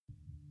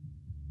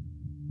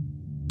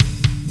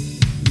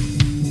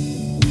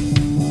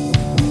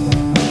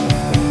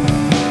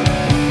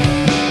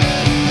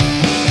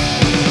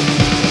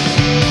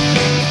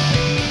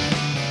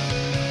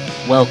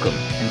Welcome,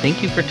 and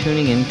thank you for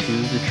tuning into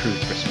The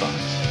Truth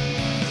Response.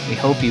 We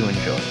hope you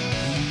enjoy.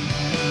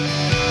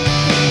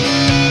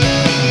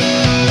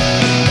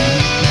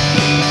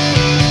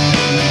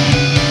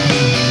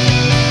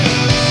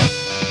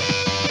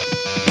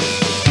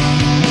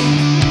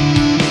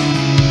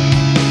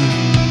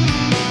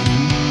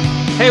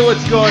 Hey,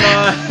 what's going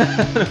on?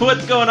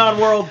 What's going on,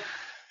 world?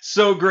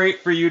 So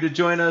great for you to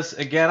join us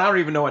again. I don't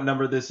even know what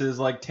number this is,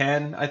 like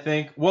 10, I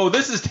think. Whoa,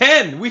 this is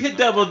 10. We hit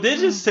double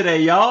digits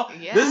today, y'all.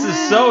 Yeah. This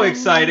is so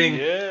exciting.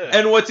 Yeah.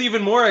 And what's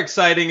even more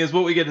exciting is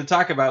what we get to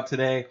talk about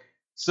today.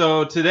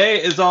 So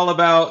today is all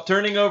about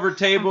turning over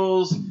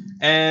tables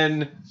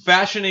and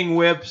fashioning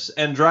whips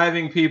and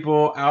driving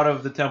people out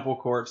of the temple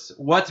courts.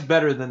 What's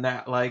better than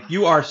that? Like,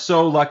 you are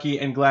so lucky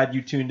and glad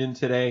you tuned in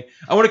today.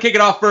 I want to kick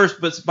it off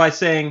first by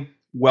saying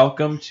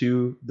welcome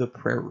to the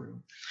prayer room.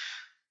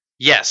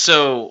 Yeah,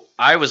 so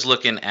I was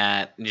looking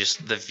at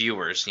just the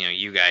viewers,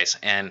 you guys,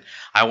 and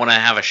I want to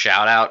have a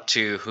shout out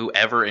to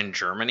whoever in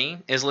Germany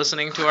is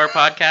listening to our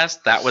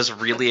podcast. That was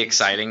really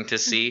exciting to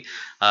see.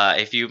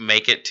 If you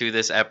make it to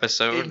this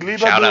episode,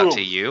 shout out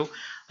to you.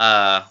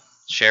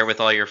 Share with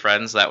all your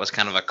friends. That was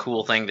kind of a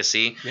cool thing to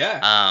see.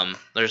 Yeah.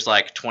 There's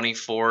like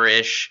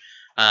 24-ish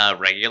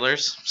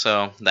regulars,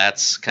 so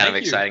that's kind of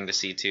exciting to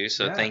see too.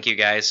 So Thank you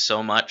guys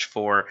so much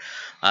for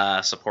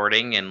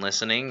supporting and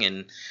listening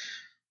and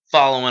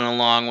following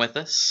along with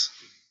us.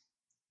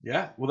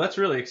 Yeah, well, that's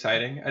really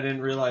exciting. I didn't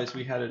realize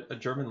we had a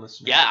German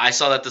listener. Yeah, I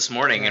saw that this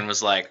morning and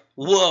was like,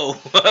 whoa,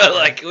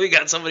 like we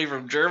got somebody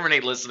from Germany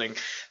listening.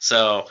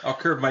 So I'll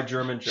curb my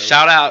German joke.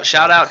 Shout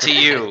out to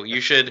you. You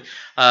should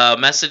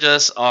message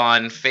us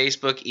on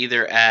Facebook,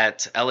 either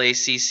at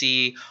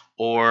LACC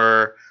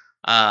or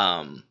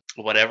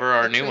whatever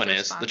our new one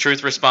is. The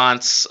Truth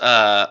Response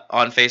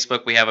on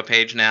Facebook. We have a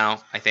page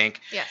now, I think.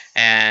 Yes.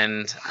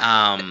 And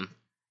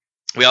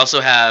we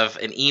also have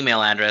an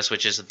email address,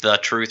 which is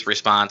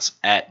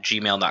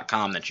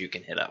thetruthresponse@gmail.com that you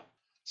can hit up.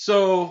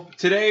 So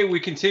today we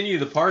continue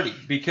the party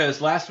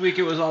because last week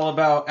it was all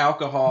about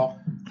alcohol.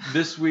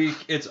 This week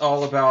it's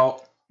all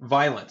about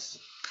violence.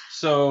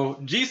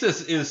 So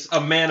Jesus is a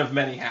man of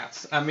many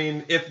hats. I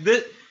mean, if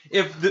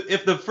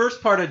the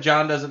first part of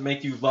John doesn't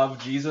make you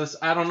love Jesus,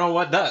 I don't know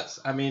what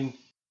does. I mean,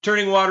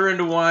 turning water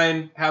into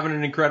wine, having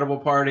an incredible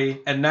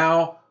party, and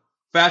now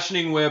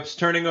fashioning whips,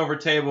 turning over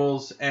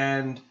tables,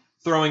 and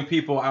throwing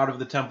people out of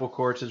the temple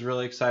courts is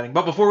really exciting.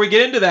 But before we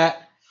get into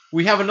that,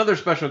 we have another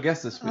special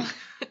guest this week.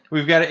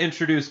 We've got to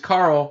introduce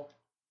Carl.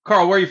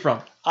 Carl, where are you from?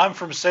 I'm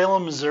from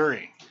Salem,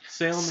 Missouri.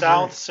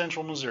 South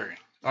Central Missouri.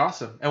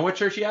 Awesome. And what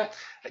church you at?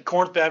 At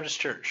Corinth Baptist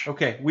Church.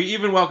 Okay. We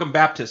even welcome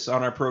Baptists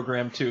on our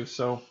program, too.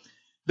 So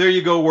there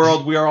you go,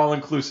 world. We are all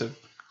inclusive.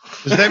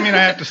 Does that mean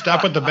I have to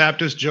stop with the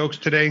Baptist jokes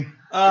today?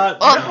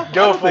 No,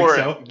 go for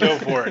it. Go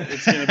for it.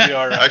 It's going to be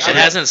all right. Actually, it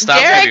hasn't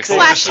stopped Derek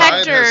before. /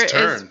 Hector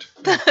turned.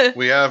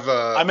 We have.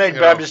 I make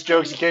Baptist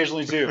jokes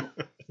occasionally too.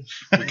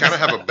 We kind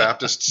of have a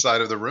Baptist side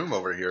of the room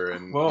over here,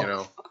 and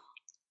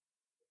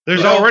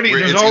there's already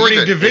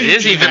division. It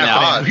is even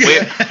now.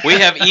 We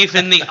have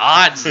even the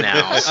odds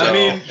now. So. I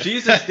mean,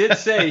 Jesus did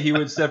say he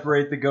would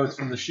separate the goats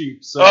from the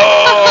sheep. So.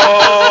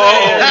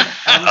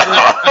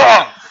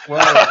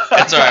 Well,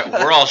 it's all right.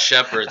 We're all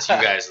shepherds. You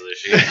guys are the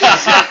sheep.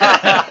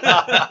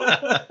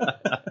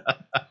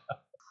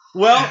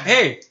 Well,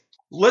 hey,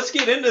 let's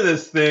get into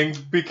this thing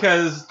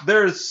because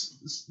there's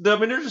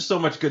just so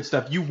much good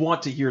stuff. You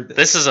want to hear this.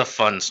 This is a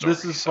fun story.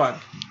 This is fun.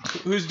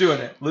 Who's doing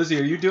it? Lizzie,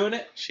 are you doing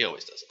it? She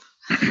always does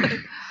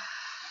it.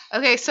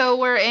 Okay, so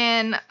we're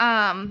in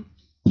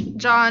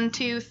John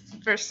 2,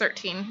 verse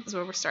 13 is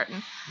where we're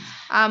starting.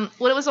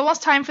 When it was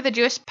almost time for the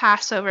Jewish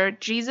Passover,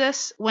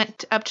 Jesus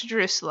went up to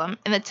Jerusalem.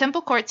 In the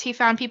temple courts, he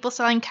found people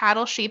selling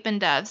cattle, sheep, and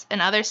doves,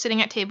 and others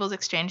sitting at tables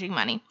exchanging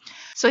money.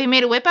 So he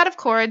made a whip out of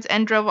cords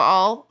and drove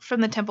all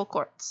from the temple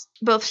courts,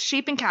 both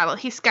sheep and cattle.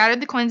 He scattered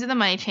the coins of the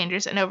money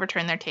changers and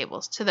overturned their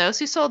tables. To those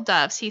who sold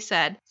doves, he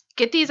said,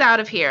 "Get these out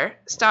of here.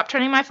 Stop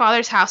turning my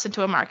Father's house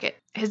into a market."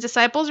 His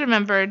disciples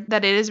remembered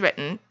that it is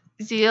written,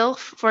 "Zeal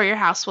for your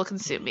house will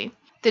consume me."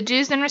 The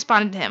Jews then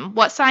responded to him,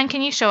 "What sign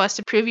can you show us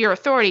to prove your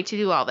authority to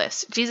do all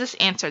this?" Jesus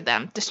answered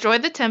them, "Destroy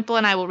the temple,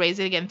 and I will raise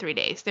it again in 3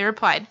 days." They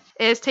replied,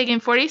 "It has taken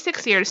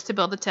 46 years to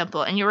build the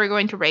temple, and you are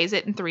going to raise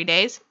it in 3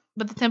 days?"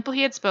 But the temple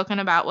he had spoken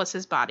about was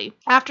his body.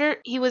 After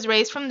he was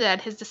raised from the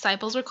dead, his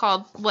disciples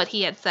recalled what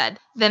he had said.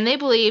 Then they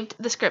believed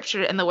the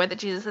scripture and the word that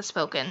Jesus had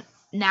spoken.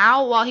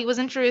 Now, while he was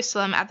in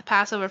Jerusalem at the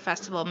Passover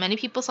festival, many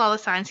people saw the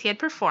signs he had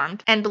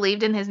performed and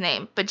believed in his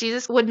name. But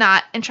Jesus would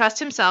not entrust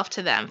himself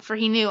to them, for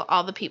he knew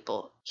all the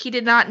people. He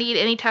did not need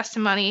any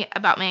testimony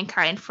about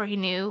mankind, for he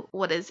knew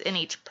what is in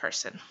each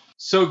person.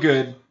 So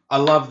good. I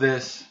love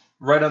this.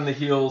 Right on the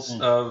heels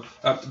of,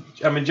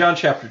 John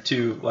chapter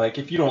 2. Like,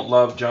 if you don't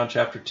love John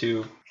chapter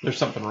 2, there's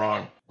something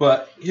wrong.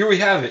 But here we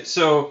have it.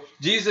 So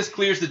Jesus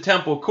clears the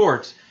temple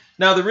courts.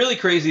 Now, the really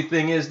crazy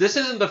thing is, this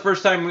isn't the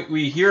first time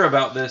we hear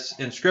about this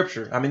in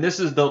Scripture. I mean, this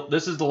is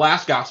the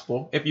last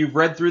gospel. If you've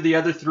read through the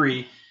other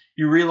three,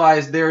 you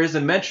realize there is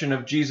a mention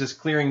of Jesus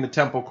clearing the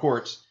temple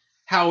courts.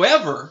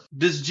 However,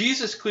 does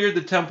Jesus clear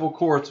the temple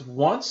courts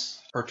once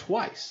or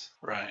twice?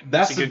 Right.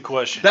 That's a good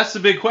question. That's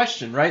the big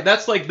question, right?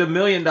 That's like the $1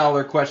 million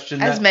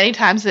question. As many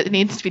times as it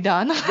needs to be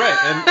done.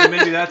 Right, and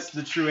maybe that's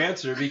the true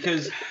answer,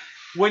 because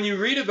when you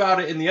read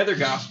about it in the other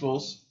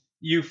Gospels,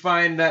 you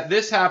find that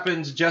this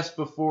happens just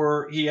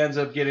before he ends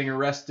up getting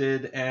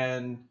arrested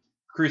and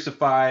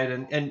crucified,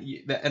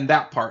 and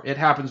that part. It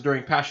happens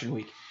during Passion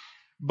Week.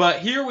 But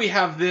here we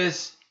have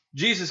this,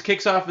 Jesus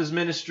kicks off his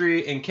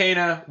ministry in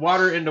Cana,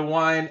 water into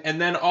wine,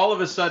 and then all of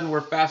a sudden we're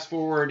fast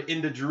forward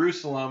into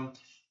Jerusalem,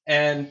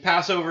 and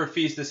Passover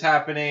feast is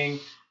happening.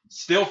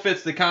 Still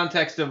fits the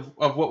context of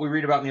what we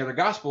read about in the other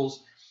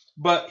Gospels,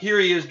 but here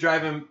he is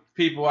driving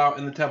people out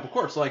in the temple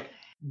courts. Like,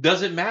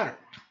 does it matter?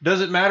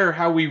 Does it matter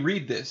how we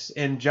read this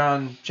in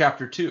John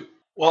chapter 2?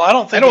 Well, I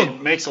don't think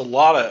it makes a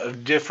lot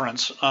of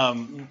difference.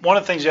 One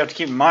of the things you have to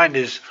keep in mind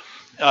is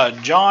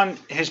John,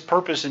 his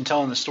purpose in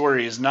telling the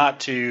story is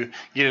not to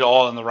get it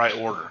all in the right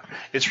order.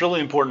 It's really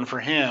important for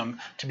him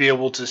to be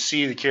able to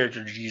see the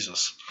character of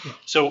Jesus.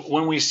 So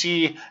when we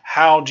see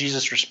how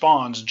Jesus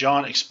responds,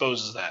 John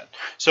exposes that.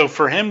 So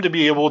for him to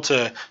be able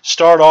to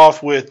start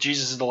off with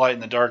Jesus is the light in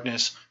the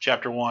darkness,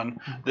 chapter 1,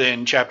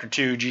 then chapter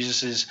 2,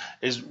 Jesus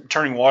is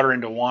turning water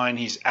into wine.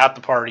 He's at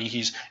the party.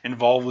 He's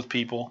involved with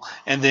people.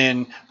 And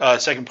then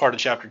second part of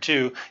chapter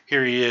 2,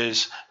 here he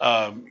is,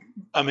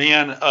 a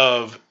man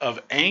of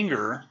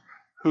anger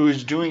who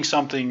is doing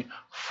something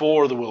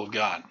for the will of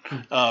God.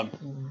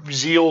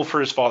 Zeal for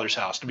his Father's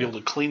house, to be able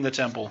to clean the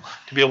temple,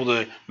 to be able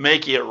to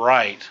make it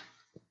right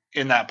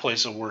in that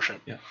place of worship.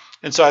 Yeah.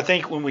 And so I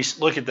think when we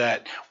look at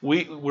that,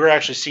 we're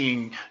actually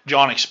seeing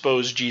John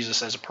expose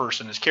Jesus as a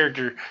person, his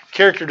character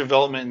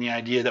development, and the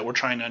idea that we're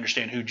trying to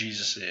understand who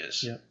Jesus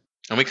is. Yeah.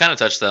 And we kind of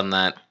touched on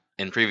that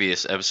in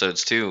previous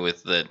episodes too,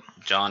 with that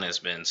John has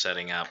been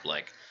setting up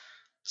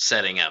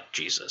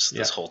Jesus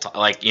this whole time,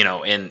 like, you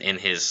know, in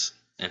his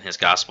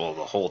gospel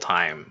the whole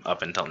time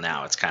up until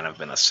now. It's kind of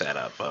been a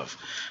setup of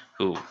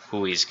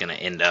who he's going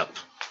to end up,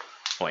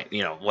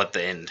 what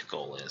the end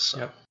goal is. So.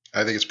 Yep.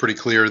 I think it's pretty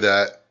clear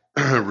that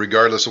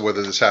regardless of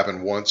whether this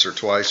happened once or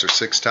twice or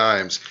 6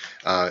 times,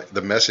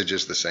 the message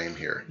is the same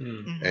here.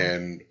 Mm-hmm.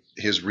 And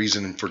his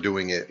reason for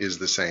doing it is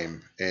the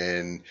same.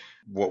 And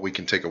what we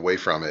can take away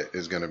from it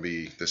is going to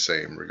be the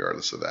same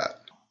regardless of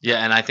that.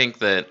 Yeah, and I think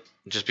that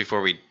just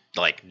before we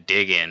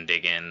dig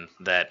in,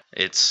 that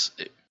it's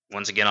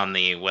once again on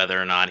the whether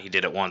or not he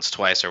did it once,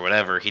 twice, or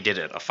whatever, he did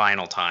it a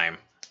final time.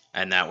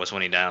 And that was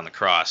when he died on the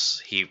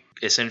cross. He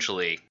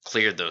essentially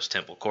cleared those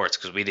temple courts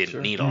because we didn't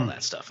need all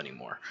that stuff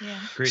anymore. Yeah.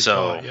 Great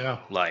thought, yeah.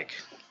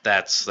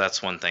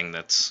 That's one thing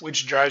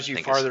which drives you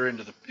farther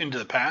into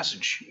the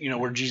passage,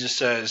 where Jesus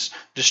says,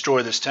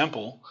 "Destroy this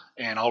temple,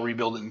 and I'll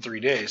rebuild it in 3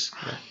 days."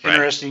 Yeah. Right.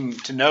 Interesting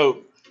to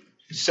note,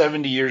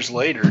 70 years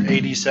later,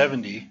 AD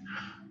 70,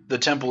 the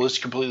temple is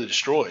completely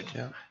destroyed,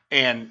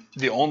 and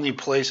the only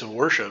place of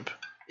worship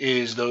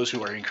is those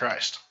who are in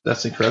Christ.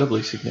 That's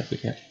incredibly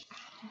significant.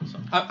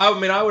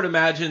 I would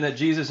imagine that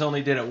Jesus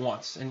only did it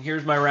once, and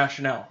here's my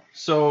rationale.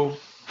 So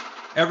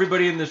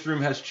everybody in this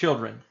room has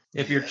children.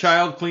 If your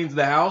child cleans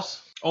the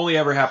house, only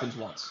ever happens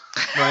once,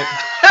 right?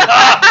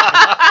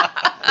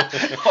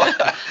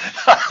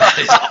 That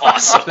is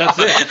awesome. That's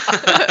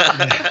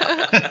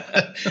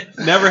it.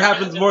 Never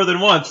happens more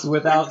than once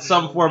without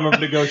some form of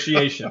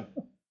negotiation.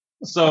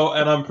 So,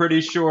 and I'm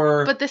pretty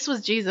sure... But this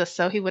was Jesus,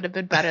 so he would have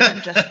been better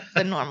than just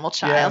the normal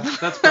child. Yeah,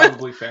 that's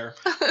probably fair.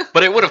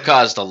 But it would have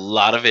caused a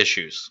lot of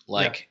issues.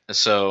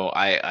 So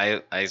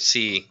I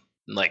see,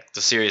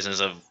 the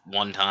seriousness of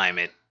one time,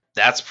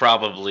 that's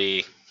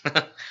probably...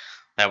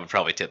 that would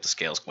probably tip the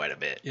scales quite a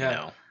bit,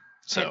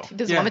 So he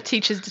doesn't want to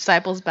teach his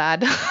disciples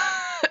bad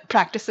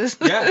practices.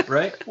 Yeah,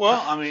 right.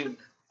 Well,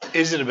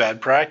 is it a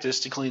bad practice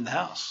to clean the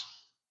house?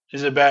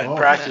 Is it a bad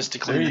practice to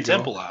clean the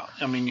temple out?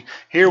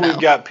 Here we've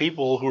got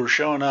people who are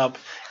showing up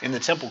in the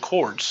temple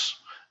courts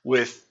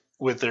with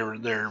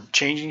their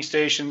changing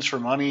stations for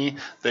money.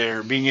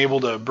 They're being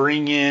able to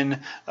bring in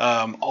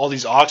all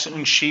these oxen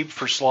and sheep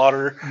for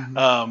slaughter,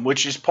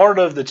 which is part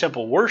of the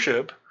temple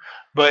worship.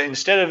 But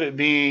instead of it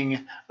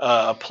being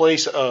a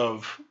place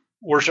of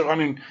worship,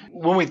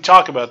 when we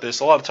talk about this,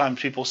 a lot of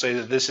times people say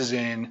that this is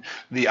in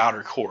the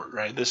outer court,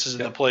 right? This is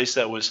in the place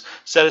that was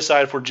set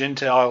aside for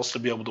Gentiles to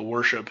be able to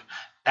worship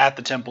at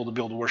the temple, to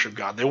be able to worship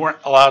God. They weren't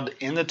allowed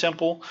in the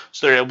temple,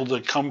 so they're able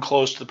to come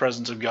close to the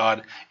presence of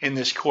God in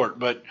this court.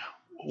 But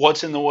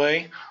what's in the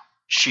way?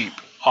 Sheep,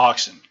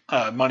 oxen,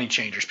 money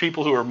changers,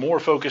 people who are more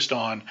focused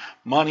on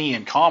money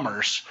and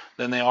commerce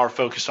than they are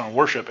focused on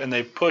worship, and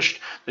they've pushed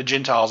the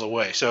Gentiles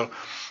away. So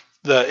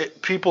the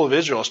people of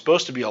Israel are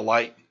supposed to be a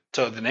light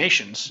to the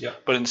nations,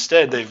 but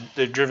instead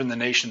they've driven the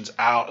nations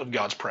out of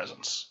God's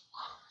presence.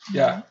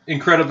 Yeah,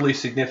 incredibly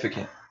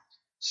significant.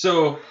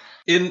 So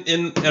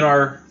in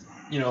our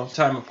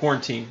time of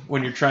quarantine,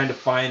 when you're trying to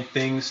find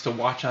things to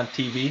watch on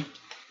TV,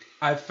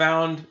 I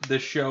found the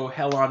show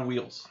Hell on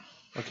Wheels.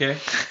 Okay,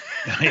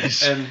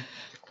 nice. And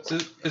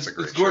it's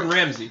Gordon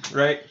Ramsay,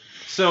 right?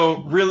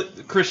 So really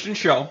Christian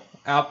show,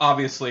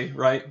 obviously,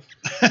 right?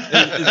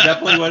 Is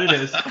definitely what it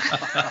is.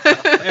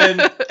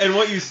 And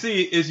what you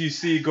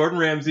see Gordon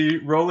Ramsay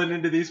rolling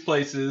into these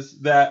places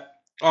that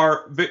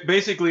are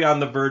basically on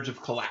the verge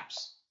of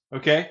collapse.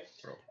 Okay,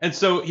 and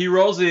so he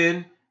rolls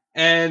in,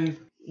 and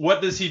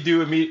what does he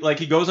do immediately? Like,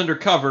 he goes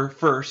undercover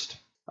first.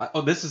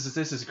 This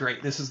is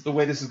great. This is the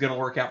way this is going to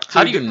work out. So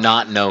how do you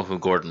not know who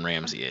Gordon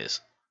Ramsay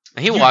is?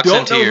 He you walks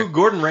don't into know your... who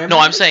Gordon Ramsay No,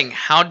 I'm is? saying,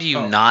 how do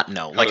you not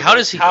know? Like, how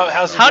does he?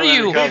 how's he How do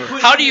doing you?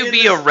 undercover? How do you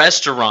be a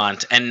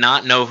restaurant and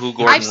not know who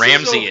Gordon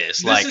Ramsay is?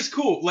 This Like, is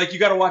cool. Like, you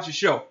got to watch a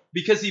show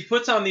because he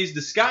puts on these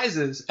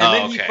disguises and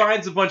then he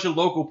finds a bunch of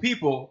local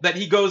people that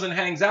he goes and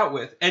hangs out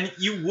with, and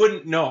you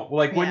wouldn't know.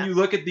 Like, when you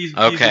look at these.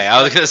 Okay,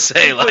 I was gonna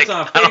say, like,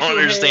 I don't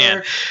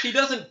understand.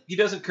 Hair. He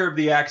doesn't curb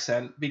the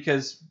accent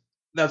because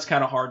that's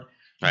kind of hard.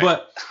 Right.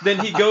 But then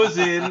he goes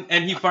in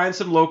and he finds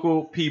some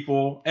local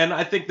people, and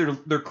I think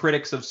they're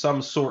critics of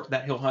some sort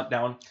that he'll hunt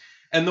down,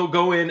 and they'll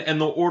go in and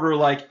they'll order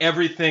like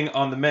everything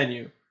on the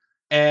menu,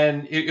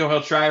 and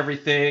he'll try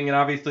everything, and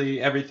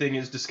obviously everything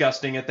is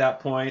disgusting at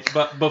that point.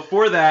 But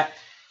before that,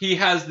 he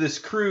has this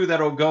crew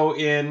that'll go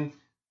in,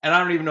 and I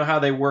don't even know how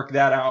they work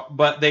that out,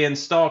 but they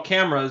install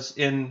cameras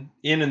in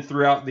and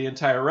throughout the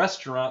entire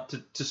restaurant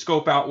to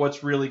scope out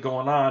what's really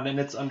going on, and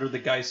it's under the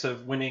guise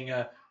of winning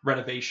a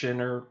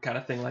renovation or kind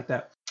of thing like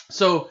that.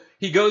 So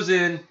he goes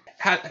in,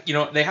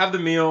 they have the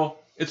meal.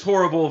 It's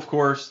horrible, of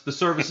course. The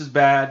service is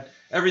bad.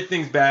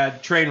 Everything's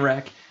bad. Train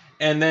wreck.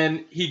 And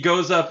then he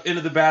goes up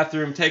into the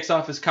bathroom, takes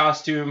off his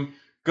costume,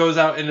 goes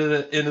out into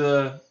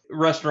the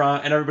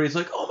restaurant, and everybody's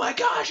like, "Oh my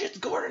gosh, it's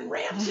Gordon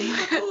Ramsay!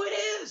 Look who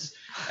it is!"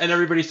 And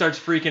everybody starts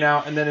freaking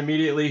out. And then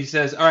immediately he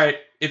says, "All right,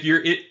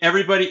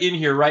 everybody in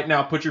here right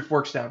now, put your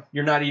forks down.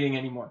 You're not eating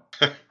anymore."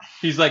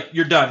 He's like,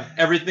 "You're done.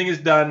 Everything is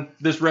done.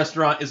 This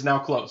restaurant is now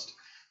closed."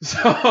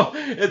 So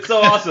it's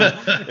so awesome.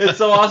 It's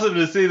so awesome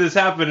to see this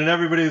happen, and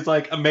everybody's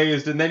like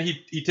amazed. And then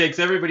he takes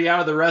everybody out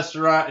of the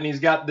restaurant, and he's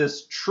got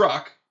this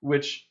truck,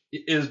 which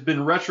has been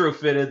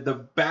retrofitted, the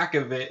back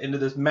of it, into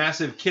this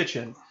massive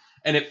kitchen,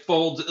 and it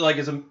folds like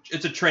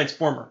it's a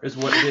transformer, is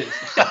what it is.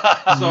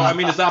 So I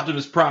mean, it's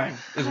Optimus Prime,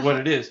 is what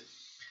it is,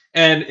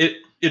 and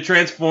it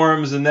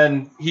transforms, and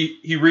then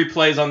he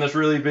replays on this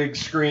really big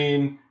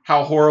screen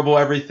how horrible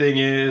everything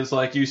is.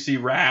 Like, you see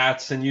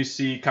rats, and you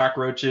see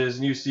cockroaches,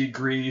 and you see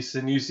grease,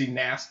 and you see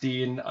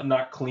nasty and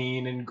not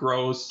clean and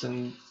gross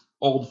and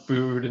old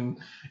food and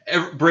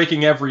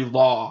breaking every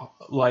law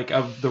like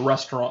of the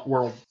restaurant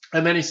world.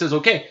 And then he says,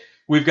 "Okay,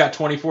 we've got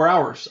 24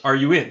 hours. Are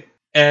you in?"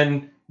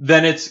 And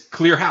then it's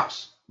clear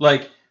house.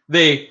 Like,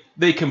 they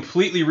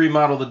completely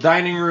remodel the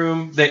dining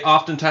room. They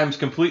oftentimes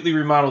completely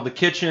remodel the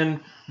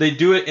kitchen. They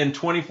do it in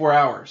 24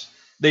 hours.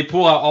 They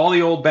pull out all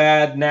the old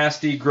bad,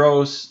 nasty,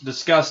 gross,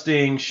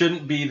 disgusting,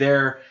 shouldn't be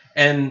there,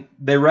 and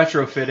they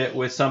retrofit it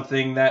with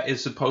something that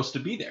is supposed to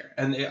be there,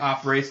 and it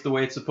operates the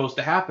way it's supposed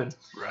to happen.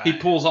 Right. He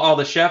pulls all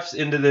the chefs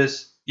into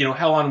this,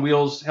 Hell on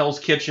Wheels, Hell's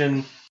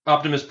Kitchen,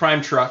 Optimus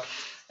Prime truck,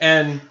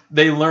 and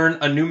they learn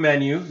a new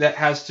menu that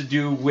has to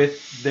do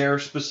with their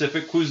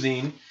specific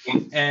cuisine.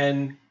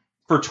 And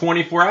for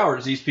 24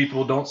 hours, these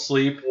people don't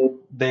sleep.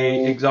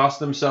 They exhaust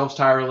themselves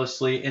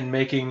tirelessly in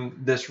making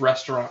this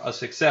restaurant a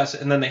success,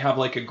 and then they have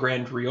like a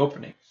grand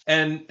reopening.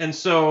 And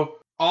so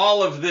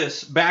all of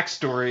this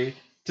backstory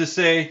to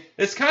say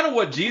it's kind of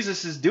what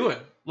Jesus is doing.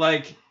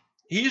 Like,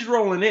 he's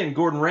rolling in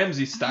Gordon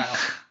Ramsay style,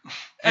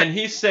 and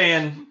he's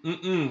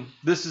saying,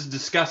 "This is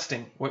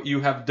disgusting what you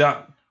have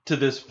done to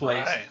this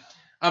place." Right.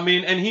 I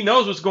mean, and he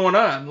knows what's going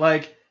on.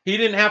 Like, he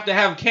didn't have to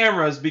have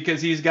cameras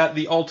because he's got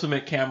the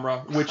ultimate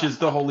camera, which is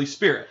the Holy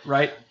Spirit,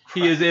 right?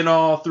 He is in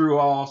all, through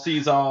all,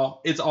 sees all.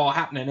 It's all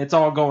happening. It's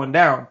all going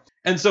down.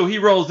 And so he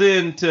rolls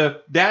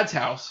into Dad's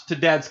house, to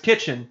Dad's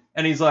kitchen,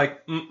 and he's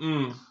like,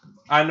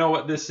 I know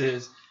what this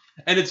is.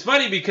 And it's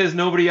funny because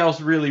nobody else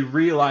really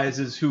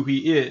realizes who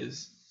he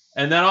is.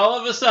 And then all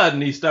of a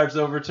sudden, he starts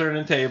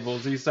overturning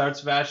tables. He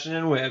starts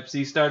fashioning whips.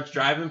 He starts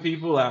driving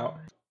people out.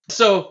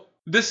 So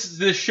this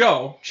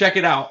show, check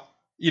it out.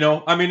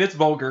 I mean, it's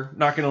vulgar,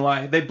 not going to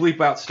lie. They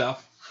bleep out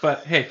stuff.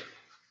 But hey,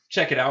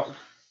 check it out.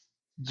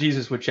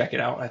 Jesus would check it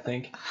out, I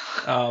think,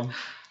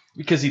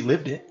 because he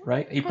lived it,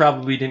 right? He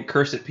probably didn't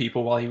curse at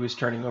people while he was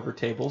turning over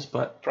tables,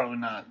 but probably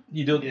not.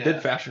 He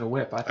did fashion a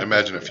whip. I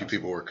imagine a few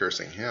people were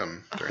cursing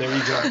him. There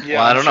you go. Yeah,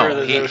 well, I don't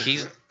know.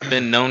 He's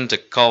been known to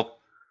call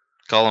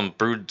them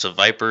broods of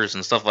vipers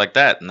and stuff like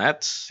that, and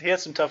he had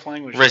some tough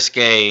language.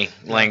 Risque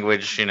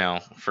language,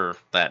 for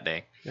that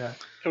day. Yeah,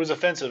 it was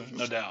offensive,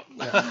 no doubt.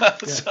 Yeah.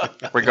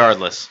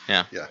 Regardless,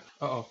 yeah.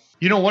 Uh-oh.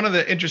 One of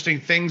the interesting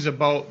things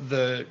about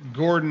the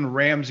Gordon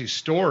Ramsay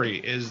story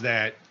is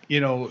that,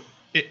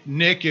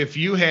 Nick, if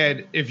you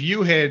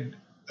had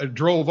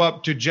drove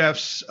up to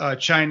Jeff's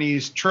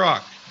Chinese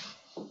truck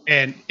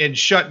and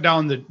shut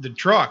down the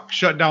truck,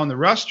 shut down the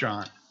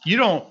restaurant, I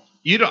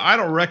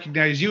don't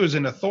recognize you as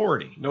an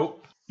authority.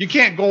 Nope. You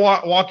can't go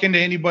walk into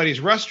anybody's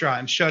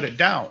restaurant and shut it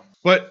down.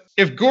 But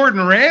if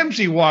Gordon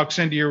Ramsay walks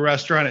into your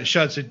restaurant and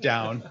shuts it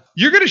down,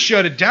 you're going to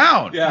shut it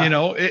down. Yeah. You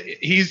know,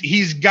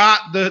 he's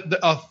got the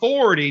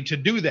authority to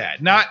do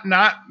that. Not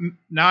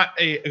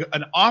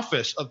an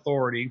office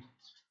authority,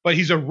 but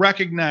he's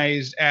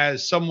recognized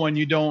as someone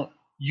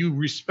you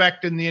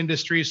respect in the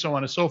industry, so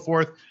on and so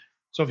forth.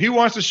 So if he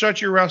wants to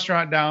shut your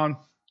restaurant down,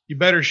 you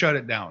better shut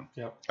it down.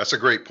 Yep. That's a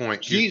great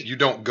point. You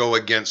don't go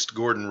against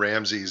Gordon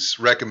Ramsay's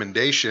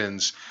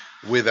recommendations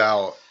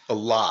without a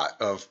lot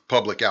of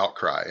public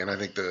outcry. And I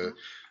think the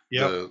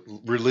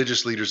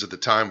religious leaders at the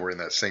time were in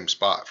that same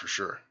spot for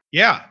sure.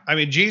 Yeah. I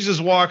mean, Jesus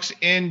walks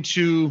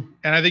into,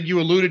 and I think you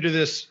alluded to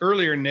this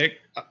earlier, Nick,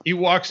 he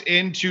walks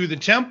into the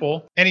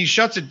temple and he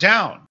shuts it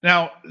down.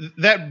 Now,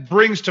 that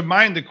brings to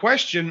mind the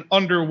question,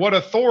 under what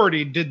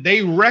authority did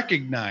they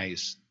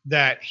recognize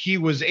that he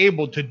was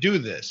able to do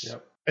this?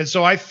 Yep. And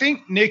so I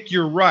think, Nick,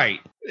 you're right.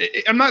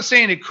 I'm not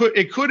saying it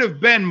could have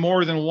been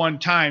more than one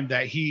time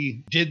that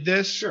he did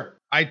this. Sure.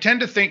 I tend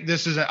to think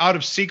this is an out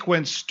of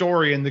sequence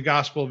story in the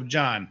Gospel of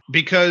John,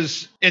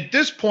 because at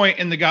this point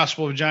in the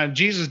Gospel of John,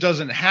 Jesus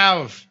doesn't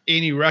have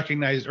any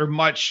recognized, or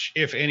much,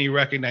 if any,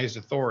 recognized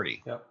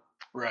authority. Yep.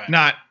 Right.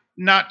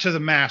 Not to the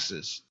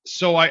masses.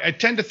 So I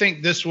tend to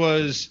think this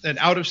was an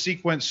out of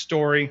sequence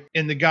story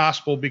in the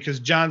gospel, because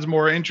John's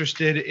more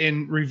interested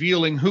in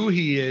revealing who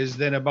he is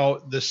than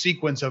about the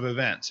sequence of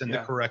events in the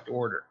correct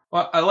order.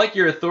 Well, I like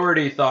your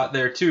authority thought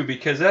there too,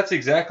 because that's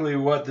exactly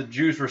what the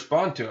Jews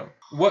respond to him.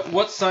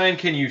 What sign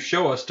can you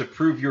show us to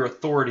prove your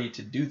authority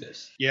to do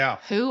this? Yeah.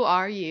 Who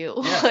are you?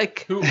 Yeah.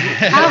 Like, Who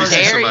how are you?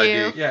 dare Some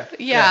you? ID.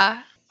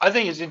 Yeah. I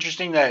think it's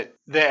interesting that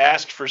they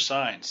asked for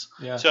signs.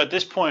 Yeah. So at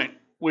this point,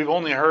 we've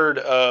only heard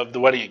of the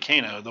wedding at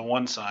Cana, the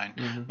one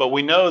sign, but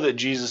we know that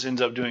Jesus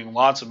ends up doing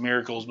lots of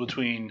miracles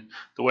between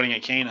the wedding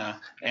at Cana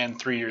and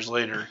 3 years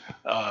later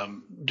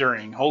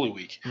during Holy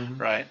Week,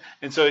 right?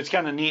 And so it's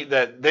kind of neat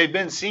that they've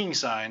been seeing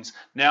signs.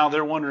 Now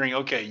they're wondering,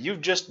 okay, you've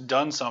just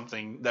done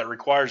something that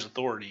requires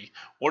authority.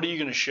 What are you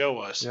going to show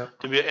us? Yep.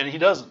 And he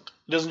doesn't.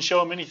 He doesn't show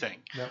them anything.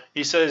 Yep.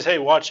 He says, hey,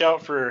 watch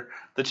out for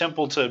the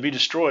temple to be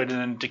destroyed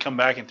and then to come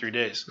back in 3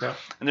 days. Yep.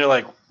 And they're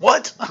like,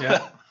 what?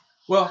 Yeah.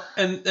 Well,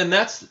 and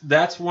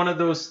that's one of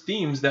those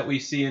themes that we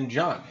see in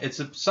John.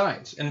 It's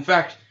signs. In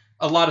fact,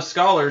 a lot of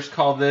scholars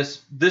call this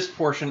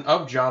portion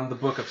of John the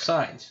book of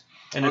signs.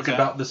 And it's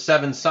about the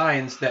 7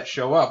 signs that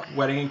show up.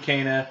 Wedding in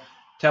Cana,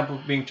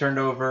 temple being turned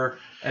over,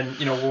 and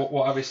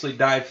we'll obviously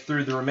dive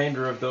through the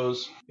remainder of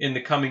those in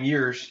the coming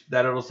years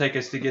that it'll take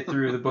us to get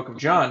through the book of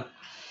John.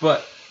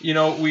 But,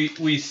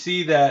 we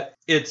see that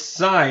it's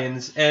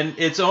signs, and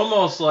it's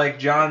almost like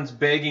John's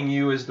begging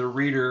you as the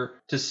reader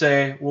to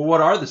say, well,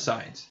 what are the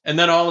signs? And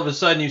then all of a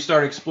sudden you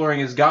start exploring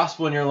his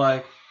gospel, and you're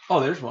like, oh,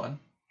 there's one.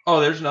 Oh,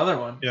 there's another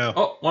one. Yeah.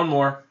 Oh, one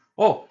more.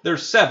 Oh,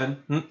 there's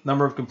 7,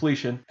 number of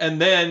completion.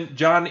 And then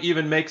John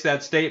even makes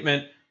that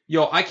statement,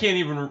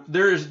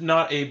 there is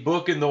not a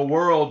book in the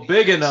world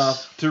big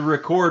enough to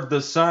record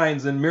the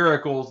signs and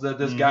miracles that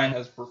this guy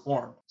has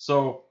performed.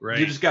 So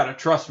you just got to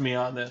trust me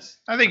on this.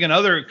 I think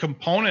another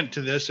component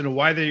to this and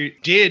why they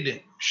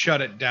did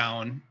shut it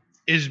down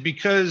is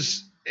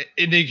because,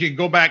 and you could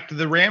go back to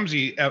the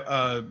Ramsey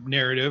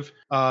narrative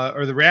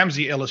or the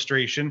Ramsey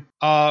illustration.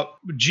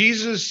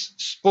 Jesus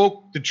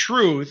spoke the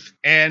truth,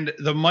 and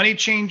the money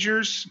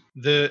changers,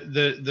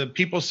 the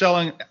people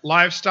selling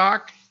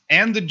livestock,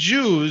 and the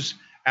Jews,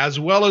 as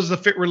well as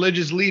the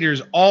religious leaders,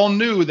 all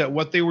knew that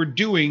what they were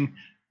doing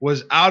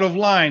was out of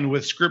line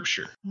with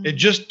Scripture. It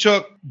just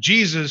took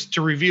Jesus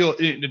to reveal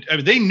it. I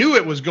mean, they knew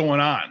it was going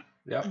on.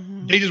 Yeah.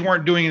 They just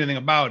weren't doing anything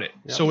about it.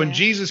 Yep. So when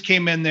Jesus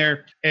came in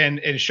there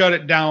and shut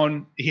it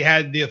down, he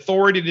had the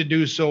authority to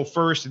do so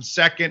first. And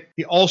second,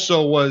 he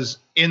also was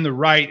in the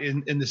right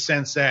in the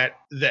sense that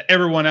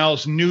everyone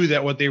else knew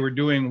that what they were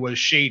doing was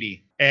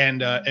shady.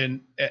 And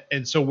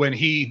so when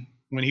he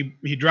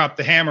dropped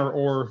the hammer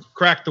or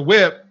cracked the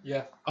whip,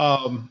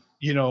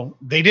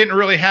 they didn't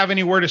really have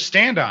anywhere to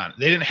stand on.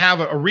 They didn't have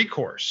a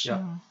recourse.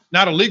 Yeah.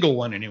 Not a legal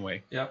one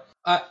anyway. Yeah.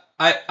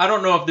 I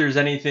don't know if there's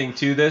anything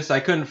to this. I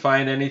couldn't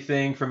find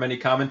anything from any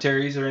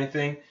commentaries or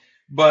anything.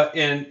 But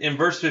in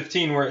verse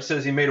 15 where it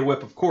says he made a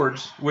whip of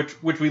cords,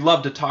 which we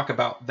love to talk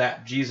about,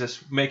 that Jesus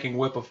making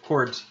whip of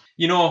cords.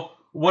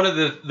 One of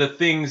the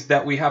things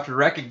that we have to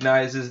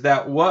recognize is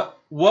that what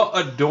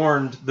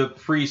adorned the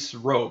priest's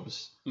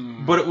robes.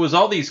 But it was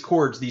all these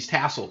cords, these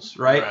tassels,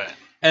 right?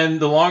 And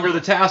the longer the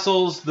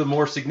tassels, the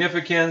more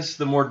significance,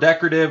 the more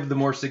decorative, the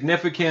more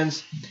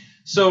significance.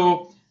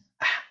 So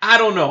I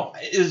don't know.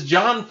 Is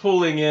John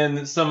pulling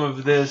in some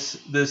of this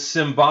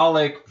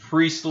symbolic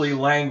priestly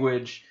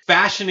language,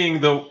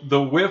 fashioning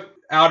the whip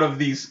out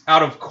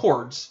of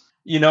cords,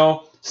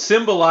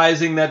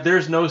 symbolizing that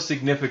there's no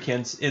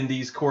significance in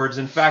these cords.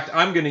 In fact,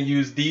 I'm going to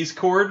use these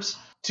cords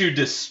to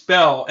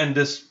dispel and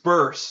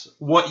disperse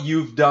what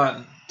you've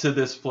done to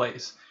this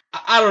place.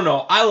 I don't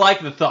know. I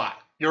like the thought.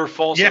 Your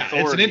false authority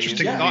it's an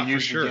interesting thought for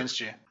used sure. against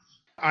you.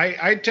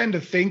 I tend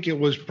to think it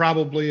was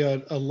probably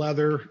a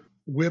leather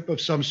whip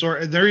of some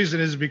sort. And the reason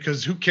is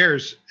because who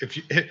cares if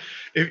you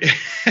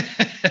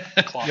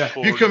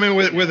come in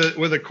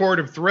with a cord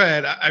of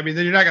thread? I mean,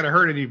 then you're not going to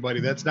hurt anybody.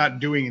 That's not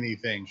doing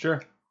anything.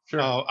 Sure.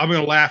 I'm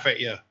going to laugh at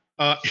you.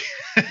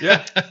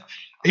 Yeah.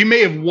 He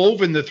may have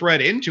woven the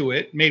thread into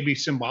it, maybe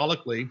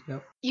symbolically.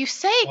 Yep. You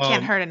say it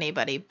can't hurt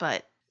anybody,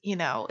 but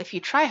if you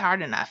try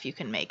hard enough, you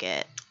can make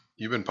it.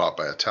 You've been popped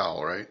by a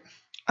towel, right?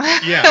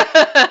 Yeah.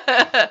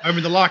 I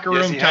mean, the locker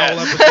room towel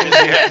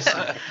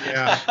episode.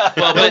 Yeah.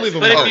 Well, but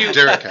if you,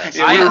 Derek has.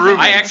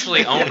 I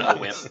actually own a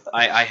whip.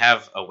 I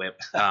have a whip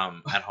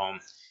at home.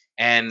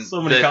 And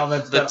so many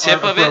comments the that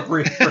tip aren't of it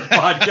appropriate for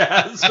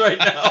podcasts right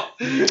now.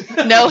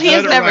 No, he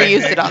has never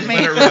used it on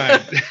me.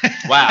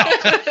 Wow.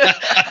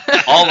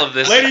 All of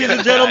this. Ladies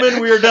and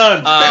gentlemen, we are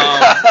done.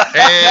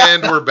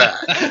 And we're back.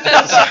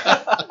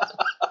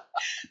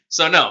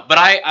 So no, but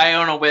I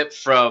own a whip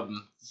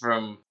from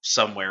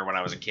somewhere when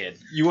I was a kid.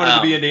 You wanted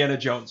to be Indiana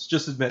Jones.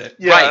 Just admit it.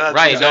 Yeah,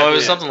 right. No, it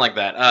was something like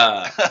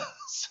that.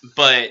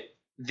 But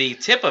the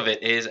tip of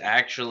it is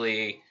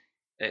actually,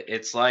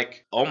 it's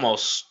like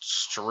almost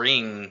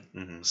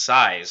string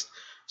sized.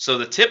 So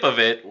the tip of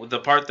it, the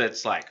part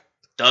that's like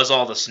does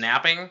all the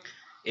snapping,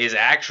 is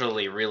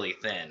actually really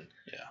thin.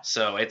 Yeah.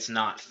 So it's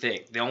not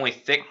thick. The only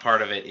thick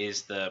part of it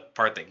is the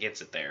part that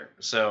gets it there.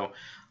 So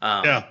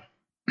yeah.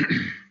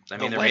 I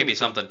mean, there may be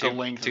something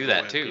to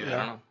that too. Yeah. I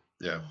don't know.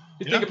 Yeah.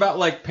 You think about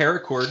like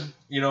paracord.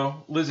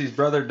 Lizzie's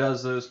brother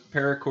does those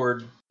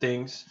paracord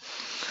things,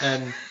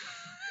 and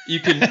you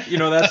can,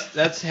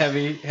 that's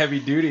heavy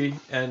duty,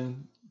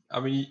 and I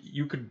mean,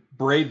 you could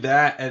braid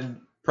that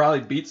and probably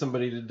beat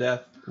somebody to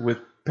death with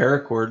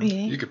paracord.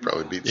 You could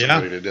probably beat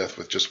somebody to death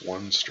with just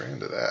one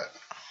strand of that.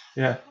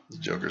 Yeah. The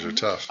jokers are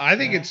tough. I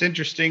think it's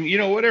interesting.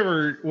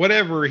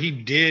 Whatever he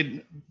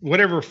did,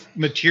 whatever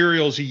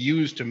materials he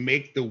used to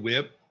make the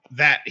whip,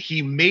 that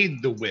he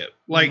made the whip.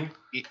 Like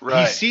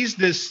he sees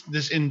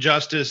this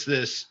injustice,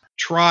 this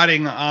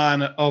trotting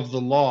on of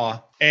the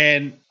law,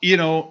 and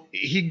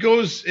he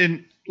goes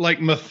in like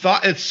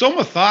it's so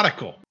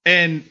methodical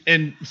and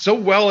so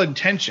well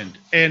intentioned,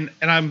 and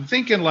I'm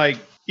thinking like,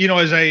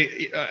 as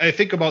I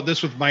think about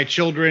this with my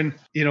children,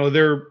 I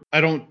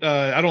don't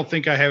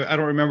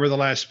remember the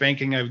last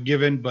spanking I've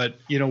given, but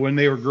when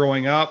they were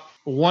growing up,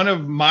 one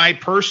of my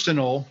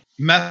personal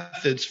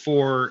methods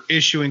for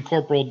issuing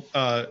corporal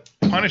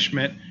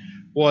punishment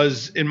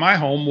in my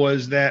home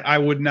was that I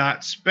would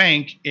not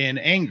spank in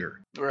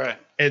anger. Right.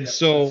 And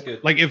so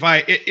like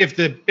if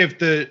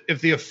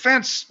the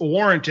offense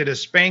warranted a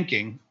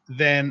spanking,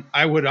 then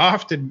I would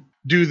often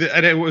do that.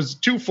 And it was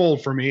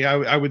twofold for me.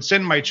 I would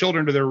send my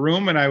children to their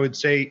room and I would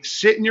say,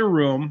 sit in your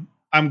room.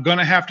 I'm going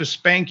to have to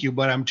spank you,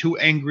 but I'm too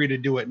angry to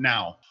do it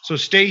now. So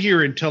stay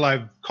here until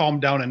I've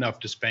calmed down enough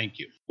to spank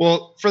you.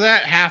 Well, for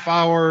that half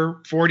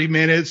hour, 40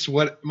 minutes,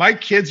 my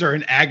kids are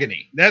in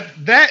agony.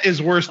 That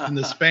is worse than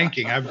the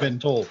spanking, I've been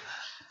told.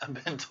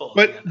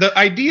 But the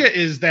idea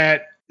is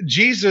that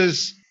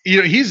Jesus,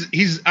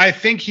 I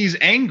think he's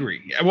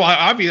angry. Well,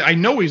 obviously, I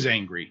know he's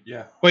angry.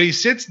 Yeah. But he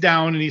sits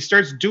down and he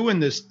starts doing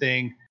this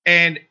thing.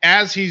 And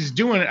as he's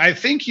doing it, I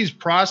think he's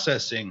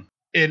processing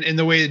in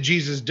the way that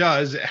Jesus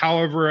does.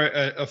 However,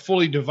 a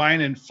fully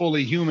divine and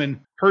fully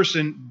human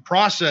person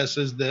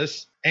processes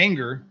this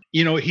anger.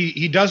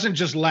 He doesn't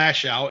just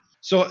lash out.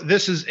 So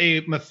this is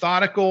a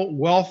methodical,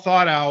 well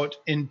thought out,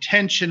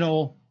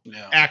 intentional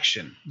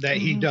action that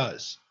he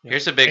does.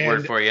 Here's a big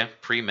word for you: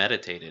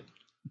 premeditated.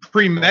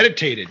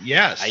 Premeditated,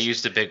 yes. I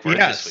used a big word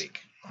this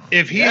week.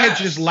 If he had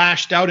just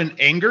lashed out in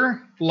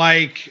anger,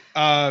 like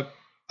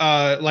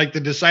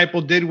the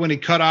disciple did when he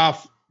cut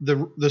off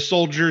the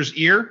soldier's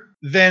ear,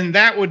 then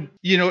that would,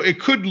 it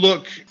could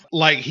look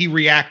like he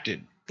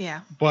reacted.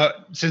 Yeah.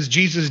 But since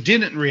Jesus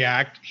didn't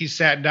react, he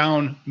sat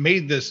down,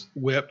 made this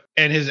whip,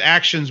 and his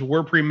actions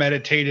were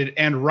premeditated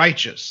and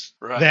righteous.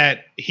 Right.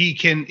 That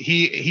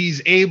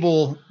he's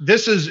able.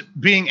 This is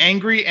being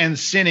angry and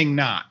sinning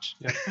not.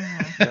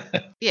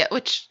 Yeah,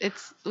 which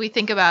we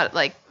think about,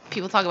 like,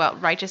 people talk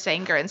about righteous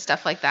anger and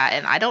stuff like that,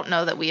 and I don't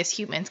know that we as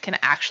humans can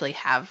actually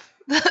have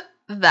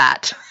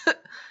that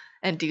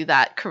and do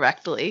that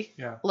correctly.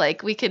 Yeah.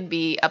 Like, we can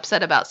be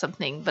upset about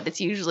something, but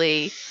it's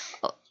usually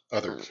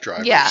other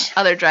drivers. Yeah,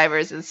 other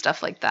drivers and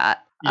stuff like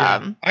that.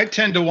 Yeah. I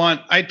tend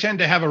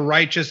to have a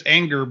righteous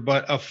anger,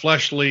 but a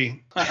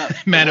fleshly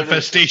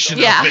manifestation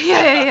of it.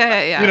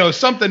 Yeah.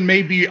 Something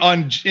may be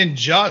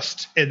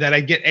unjust that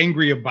I get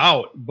angry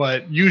about,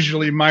 but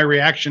usually my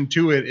reaction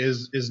to it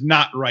is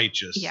not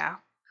righteous. Yeah.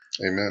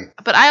 Amen.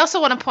 But I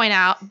also want to point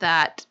out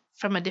that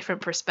from a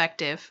different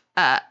perspective,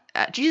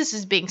 Jesus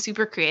is being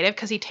super creative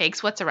because he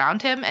takes what's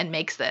around him and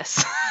makes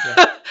this.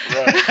 Yeah.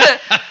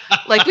 Right.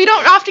 Like, we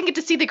don't often get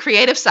to see the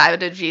creative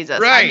side of Jesus.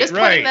 Right, I'm just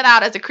pointing that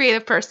out as a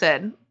creative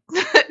person.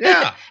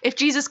 Yeah. If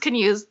Jesus can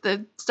use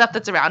the stuff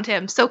that's around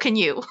him, so can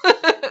you.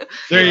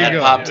 There you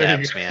go. Pop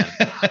tabs, man.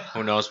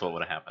 Who knows what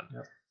would have happened?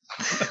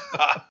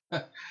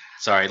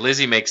 Sorry,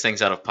 Lizzie makes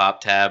things out of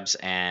pop tabs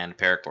and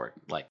paracord.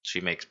 Like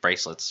she makes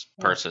bracelets,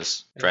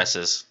 purses,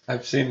 dresses,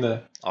 I've seen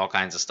the all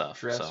kinds of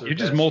stuff. dress. So or You're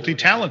just vest or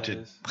multi-talented.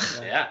 whatever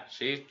that is. yeah,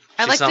 she's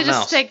I like to something just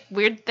else. take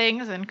weird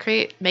things and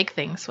make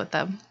things with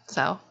them.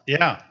 So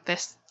Yeah.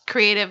 this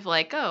creative,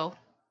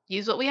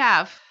 use what we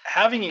have.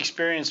 Having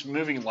experience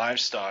moving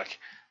livestock,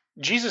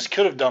 Jesus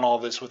could have done all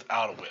this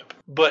without a whip,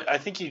 but I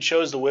think he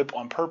chose the whip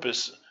on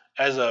purpose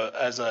as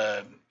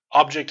a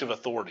object of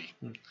authority.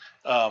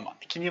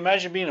 Can you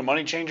imagine being a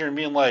money changer and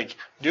being like,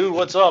 dude,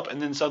 what's up?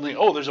 And then suddenly,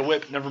 oh, there's a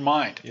whip. Never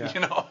mind. Yeah.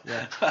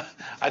 Yeah.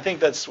 I think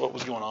that's what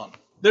was going on.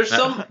 There's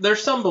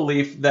some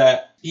belief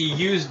that he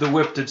used the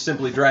whip to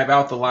simply drive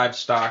out the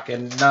livestock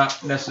and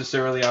not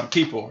necessarily on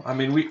people. I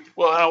mean,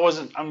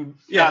 I'm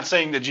not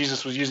saying that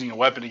Jesus was using a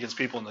weapon against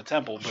people in the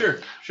temple.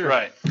 But, sure,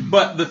 right.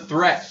 But the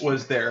threat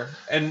was there,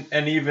 and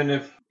even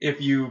if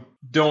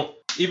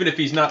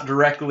he's not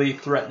directly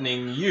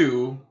threatening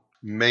you,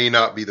 May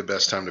not be the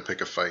best time to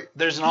pick a fight.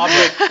 There's an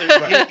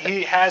object.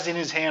 He has in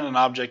his hand an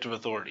object of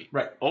authority.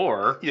 right,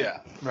 Or Yeah.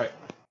 right.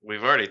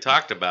 we've already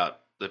talked about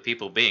the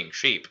people being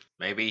sheep.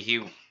 Maybe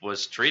he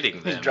was treating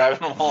He's them driving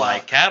them all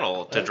like out.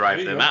 cattle to There drive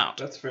you them go. out.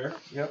 That's fair.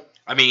 Yep.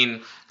 I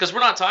mean, because we're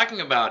not talking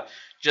about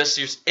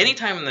just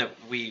anytime that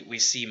we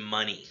see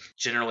money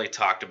generally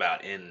talked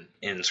about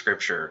in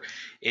scripture,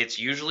 it's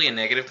usually a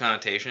negative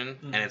connotation,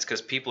 and it's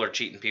because people are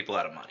cheating people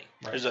out of money.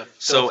 There's a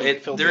So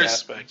filthy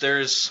aspect.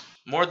 there's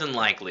more than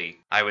likely,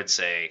 I would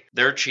say,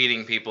 they're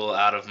cheating people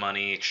out of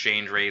money.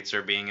 Exchange rates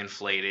are being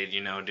inflated,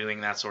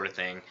 doing that sort of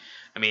thing.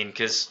 I mean,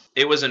 because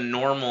it was a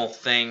normal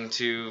thing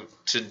to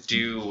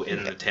do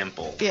in the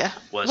temple. Yeah.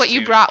 Was What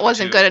you to- brought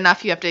wasn't to- good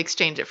enough. You have to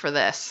exchange it for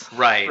this.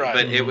 Right, Right.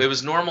 but it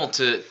was normal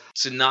to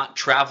not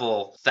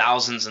travel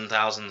thousands and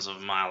thousands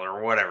of miles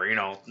or whatever,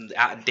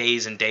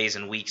 days and days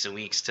and weeks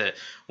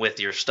with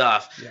your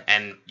stuff, Yeah.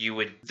 and you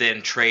would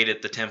then trade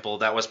at the temple.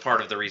 That was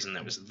part of the reason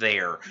that was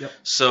there. Yep.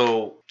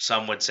 So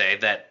some would say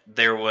that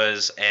there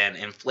was an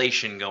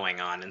inflation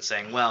going on and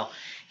saying, well,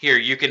 here,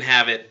 you can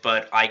have it,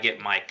 but I get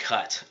my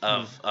cut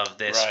of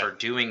this Right. for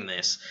doing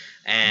this.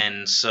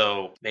 And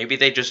so maybe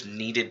they just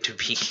needed to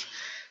be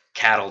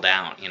cattle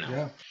down,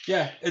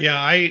 Yeah.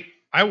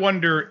 I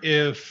wonder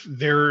if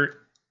there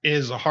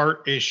is a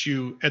heart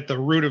issue at the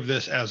root of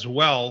this as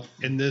well,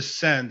 in this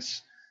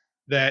sense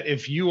that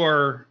if you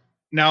are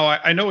now,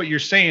 I know what you're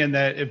saying,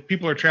 that if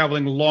people are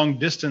traveling long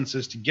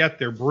distances to get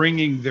there,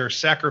 bringing their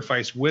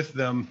sacrifice with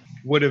them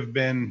would have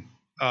been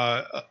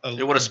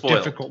It would have spoiled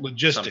difficult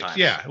logistics. sometimes.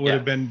 Yeah, it would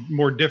have been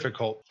more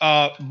difficult.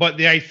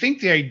 But I think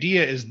the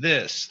idea is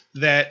this,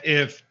 that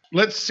if,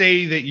 let's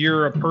say that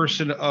you're a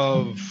person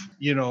of,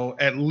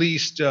 at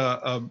least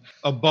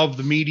above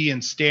the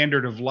median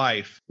standard of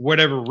life,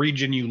 whatever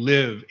region you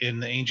live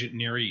in the ancient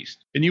Near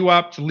East, and you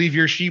opt to leave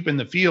your sheep in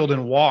the field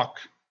and walk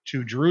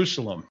to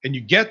Jerusalem, and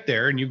you get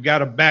there and you've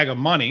got a bag of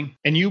money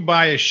and you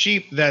buy a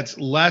sheep that's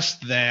less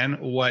than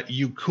what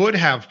you could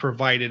have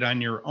provided on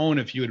your own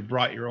if you had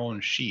brought your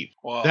own sheep.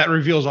 Wow. That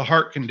reveals a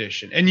heart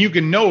condition. And you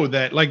can know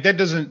that,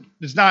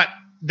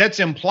 that's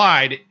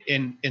implied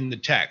in the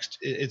text.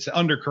 It's an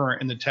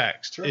undercurrent in the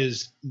text, Sure.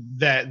 is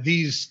that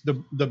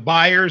the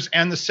buyers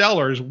and the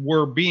sellers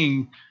were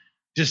being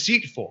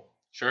deceitful.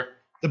 Sure.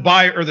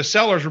 The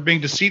sellers were being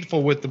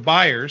deceitful with the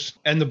buyers,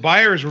 and the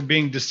buyers were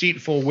being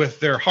deceitful with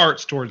their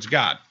hearts towards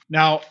God.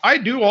 Now, I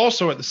do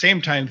also at the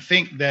same time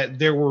think that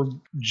there were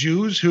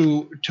Jews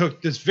who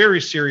took this very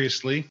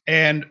seriously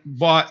and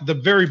bought the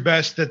very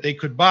best that they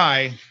could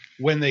buy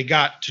when they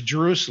got to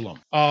Jerusalem.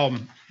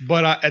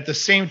 But at the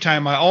same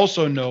time, I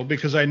also know,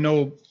 because I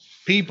know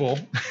people,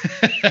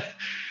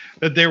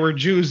 that there were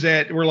Jews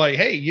that were like,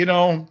 hey,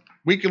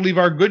 we could leave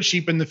our good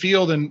sheep in the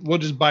field and we'll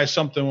just buy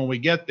something when we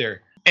get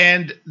there.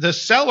 And the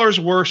sellers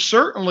were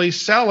certainly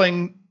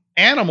selling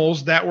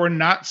animals that were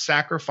not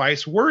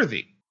sacrifice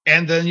worthy.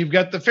 And then you've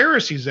got the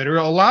Pharisees that are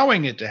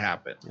allowing it to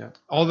happen. Yeah.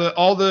 All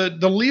the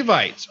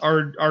Levites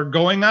are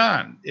going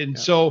on. And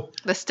so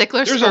The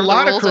sticklers There's for a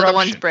lot the of rules are the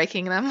ones corruption.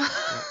 breaking them.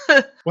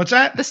 what's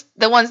that?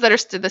 The ones that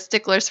are the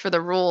sticklers for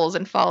the rules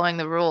and following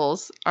the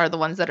rules are the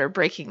ones that are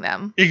breaking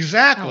them.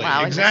 Exactly.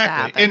 allowing this to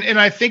happen. And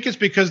I think it's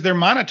because they're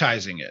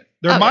monetizing it.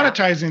 They're Oh, yeah.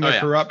 monetizing the Oh, yeah.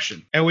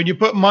 corruption. And when you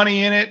put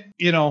money in it,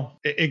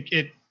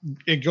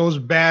 it goes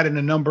bad in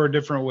a number of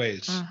different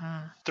ways. Mm-hmm.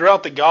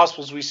 Throughout the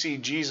Gospels, we see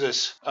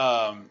Jesus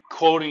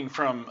quoting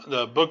from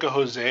the book of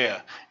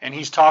Hosea, and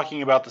he's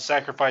talking about the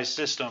sacrifice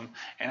system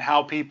and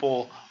how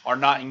people are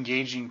not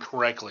engaging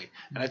correctly.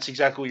 And that's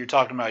exactly what you're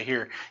talking about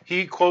here.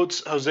 He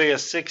quotes Hosea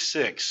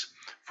 6:6,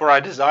 "For I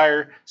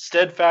desire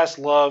steadfast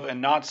love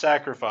and not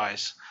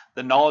sacrifice,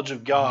 the knowledge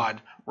of God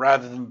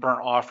rather than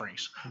burnt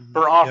offerings."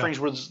 Burnt offerings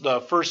was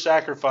the first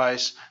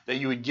sacrifice that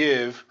you would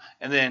give,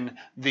 and then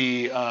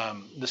the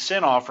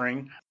sin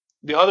offering,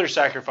 the other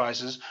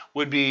sacrifices,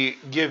 would be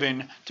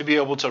given to be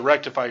able to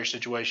rectify your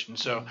situation.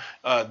 So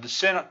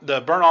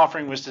the burnt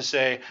offering was to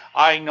say,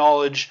 I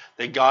acknowledge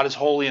that God is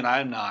holy and I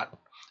am not.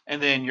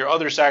 And then your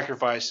other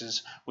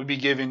sacrifices would be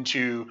given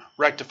to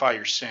rectify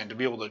your sin, to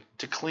be able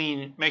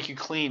to make you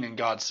clean in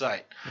God's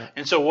sight. Yeah.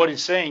 And so what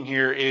he's saying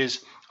here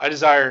is, I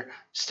desire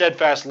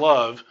steadfast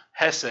love,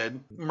 hesed,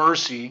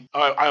 mercy.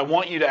 I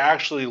want you to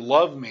actually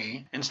love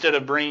me instead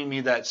of bringing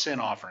me that sin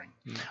offering.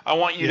 I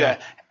want you to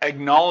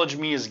acknowledge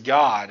me as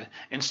God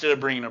instead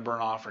of bringing a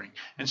burnt offering.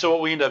 And so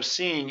what we end up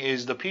seeing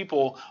is the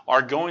people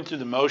are going through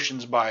the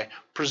motions by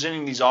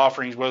presenting these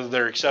offerings, whether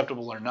they're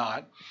acceptable or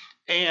not.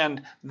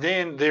 And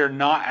then they're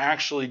not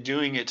actually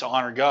doing it to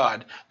honor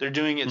God. They're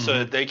doing it so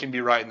that they can be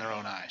right in their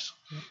own eyes.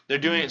 They're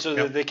doing it so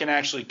that they can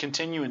actually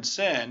continue in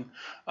sin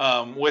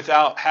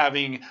without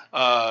having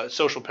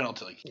social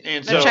penalty.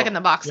 And They're so, checking the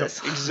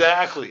boxes.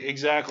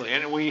 Exactly.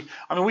 And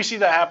we see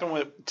that happen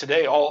with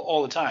today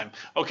all the time.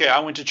 Okay, I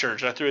went to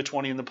church. I threw a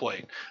 20 in the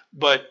plate.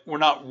 But we're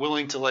not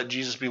willing to let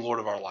Jesus be Lord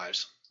of our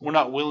lives. We're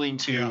not willing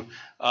to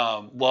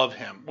love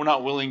him. We're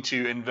not willing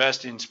to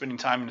invest in spending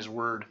time in his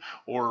word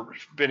or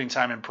spending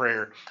time in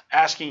prayer,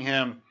 asking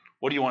him,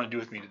 what do you want to do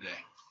with me today?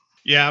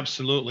 Yeah,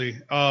 absolutely.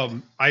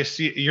 I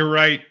see, you're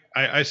right.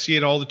 I see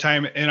it all the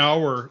time in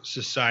our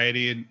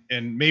society,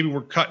 and maybe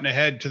we're cutting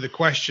ahead to the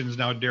questions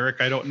now,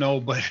 Derek. I don't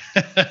know, but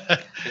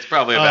it's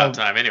probably about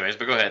time anyways,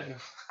 but go ahead.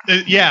 Do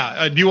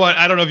you want,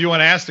 I don't know if you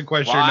want to ask the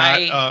question or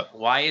not.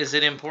 Why is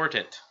it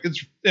important?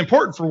 It's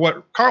important for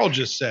what Carl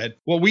just said.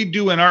 What we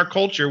do in our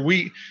culture,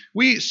 we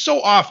so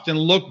often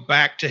look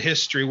back to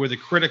history with a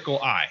critical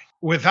eye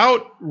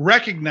without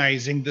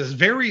recognizing the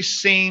very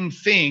same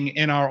thing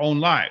in our own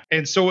life.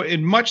 And so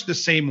in much the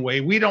same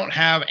way, we don't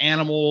have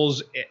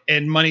animals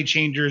and money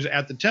changers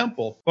at the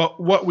temple. But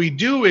what we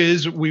do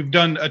is we've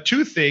done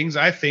two things,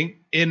 I think,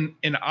 in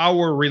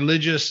our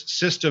religious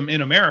system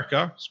in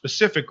America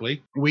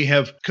specifically. We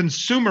have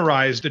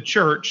consumerized the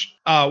church,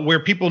 where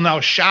people now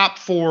shop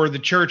for the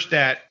church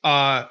that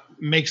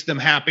makes them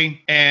happy,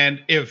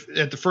 and if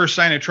at the first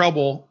sign of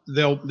trouble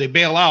they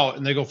bail out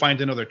and they go find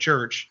another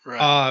church.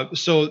 Right.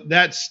 So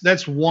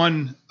that's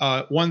one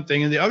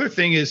thing, and the other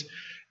thing is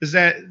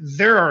that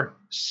there are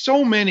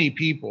so many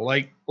people,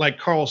 like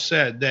Carl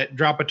said, that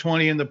drop a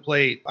 20 in the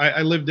plate.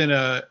 I lived in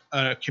a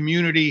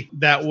community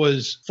that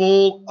was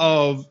full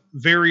of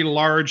very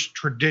large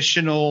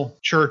traditional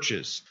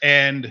churches.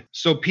 And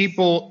so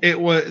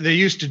they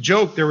used to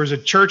joke there was a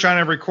church on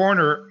every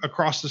corner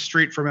across the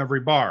street from every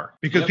bar,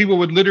 because people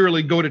would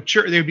literally go to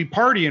church. They'd be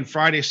partying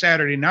Friday,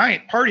 Saturday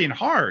night, partying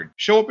hard,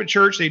 show up at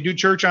church. They do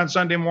church on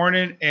Sunday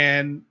morning.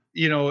 And,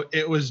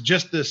 it was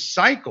just this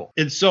cycle.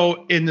 And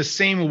so in the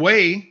same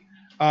way,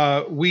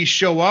 we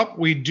show up,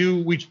 we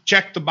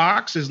check the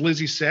box, as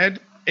Lizzie said,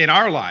 in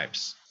our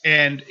lives.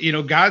 And,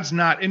 God's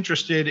not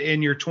interested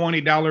in your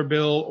 $20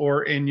 bill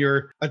or in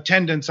your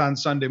attendance on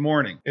Sunday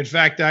morning. In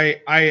fact,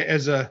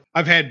 I've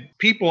had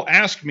people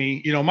ask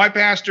me, my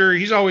pastor,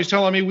 he's always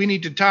telling me we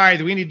need to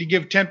tithe, we need to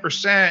give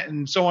 10%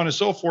 and so on and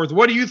so forth.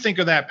 What do you think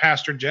of that,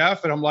 Pastor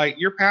Jeff? And I'm like,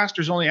 your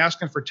pastor's only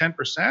asking for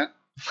 10%?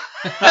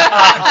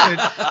 I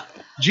said,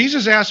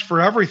 Jesus asked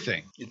for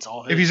everything. It's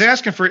all his.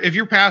 If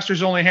your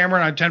pastor's only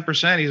hammering on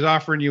 10%, he's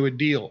offering you a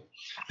deal.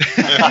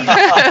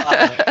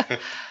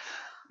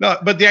 No,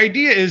 but the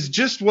idea is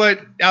just what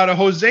out of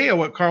Hosea,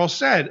 what Carl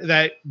said,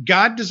 that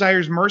God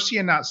desires mercy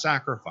and not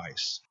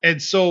sacrifice.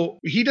 And so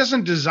he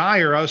doesn't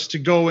desire us to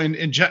go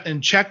and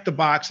check the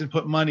box and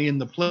put money in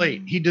the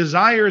plate. He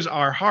desires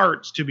our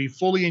hearts to be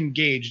fully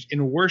engaged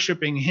in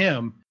worshiping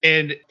him.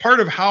 And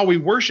part of how we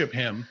worship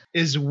him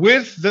is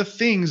with the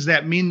things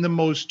that mean the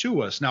most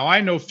to us. Now,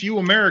 I know few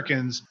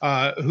Americans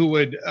who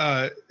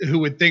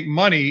would think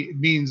money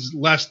means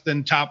less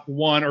than top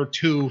one or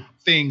two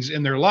things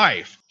in their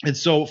life. And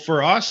so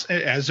for us,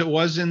 as it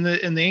was in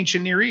the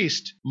ancient Near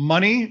East,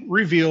 money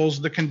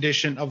reveals the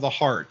condition of the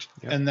heart.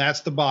 Yep. And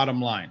that's the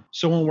bottom line.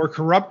 So when we're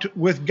corrupt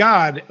with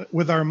God,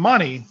 with our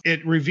money,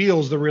 it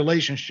reveals the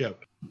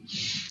relationship.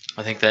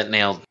 I think that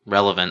nailed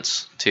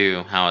relevance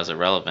too. How is it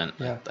relevant?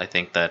 Yeah. I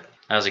think that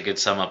was a good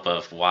sum up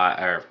of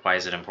why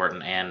is it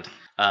important and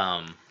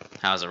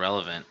how is it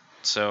relevant.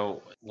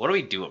 So what do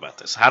we do about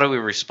this? How do we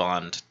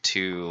respond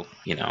to,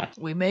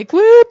 We make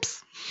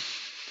whips.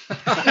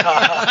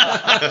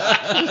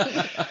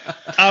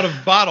 Out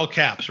of bottle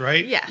caps,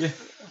 right? Yes.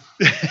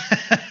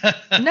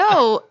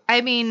 No,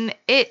 I mean,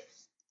 it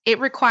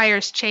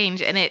requires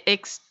change, and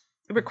it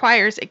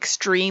requires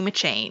extreme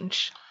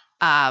change,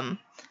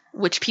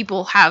 which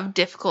people have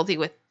difficulty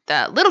with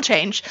little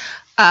change.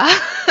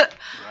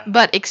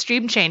 But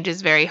extreme change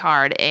is very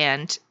hard,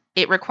 and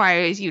it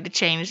requires you to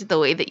change the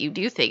way that you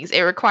do things.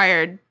 It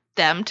required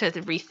them to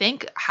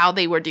rethink how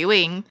they were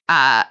doing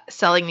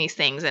selling these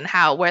things, and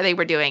where they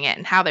were doing it,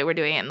 and how they were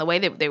doing it, and the way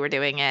that they were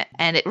doing it.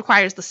 And it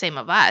requires the same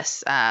of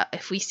us.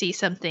 If we see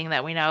something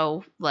that we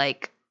know,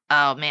 like,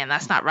 oh man,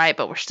 that's not right,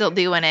 but we're still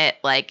doing it,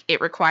 like, it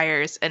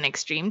requires an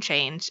extreme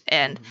change.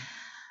 And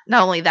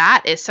not only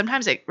that, is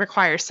sometimes it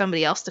requires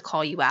somebody else to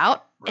call you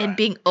out. Right. And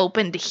being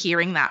open to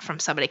hearing that from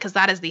somebody, because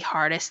that is the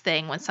hardest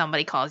thing when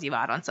somebody calls you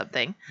out on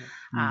something.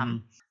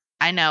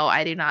 I know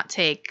I do not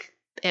take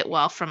it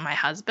well from my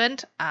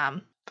husband.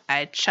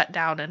 I shut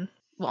down and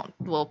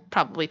we'll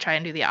probably try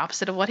and do the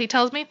opposite of what he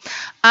tells me.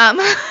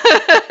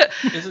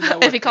 Isn't that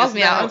what, if he calls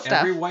me out on stuff.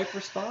 Every wife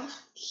responds?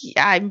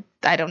 Yeah,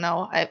 I don't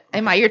know.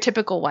 Am I your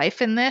typical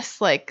wife in this?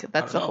 Like,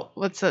 that's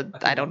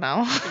I don't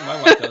know. I think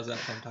my wife does that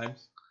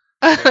sometimes.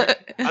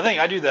 I think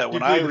I do that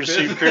when I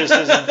receive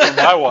criticism from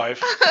my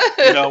wife.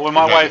 When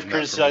my wife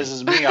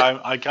criticizes me,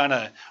 I kind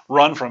of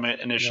run from it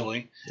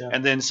initially,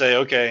 and then say,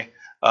 okay,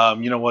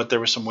 you know what? There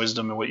was some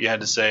wisdom in what you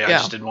had to say. I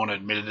just didn't want to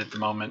admit it at the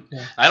moment.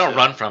 Yeah. I don't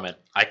run from it.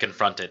 I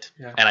confront it,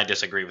 and I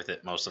disagree with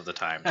it most of the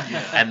time.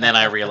 And then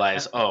I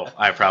realize,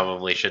 I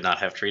probably should not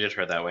have treated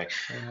her that way,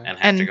 and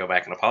have to go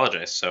back and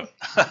apologize. So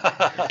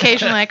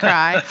occasionally I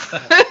cry.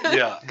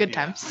 Good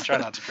times. I try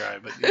not to cry,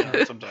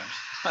 but sometimes.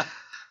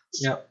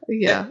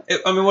 Yeah.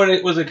 What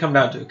does it come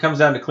down to? It comes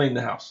down to clean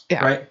the house,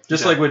 right?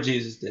 Just like what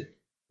Jesus did.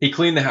 He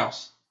cleaned the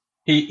house.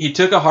 He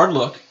took a hard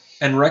look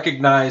and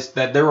recognized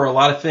that there were a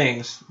lot of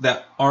things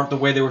that aren't the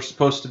way they were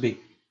supposed to be.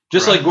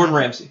 Just like Gordon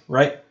Ramsay,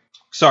 right?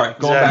 Sorry,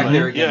 going back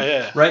there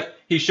again. Right?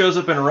 He shows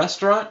up in a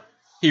restaurant.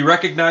 He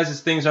recognizes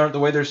things aren't the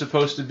way they're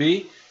supposed to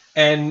be.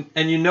 And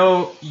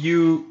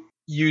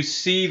you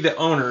see the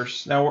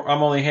owners. Now,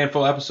 I'm only a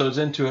handful of episodes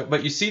into it,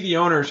 but you see the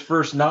owners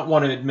first not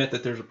want to admit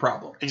that there's a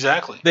problem.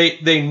 Exactly.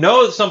 They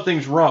know that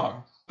something's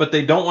wrong, but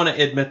they don't want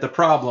to admit the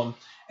problem.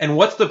 And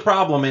what's the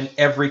problem in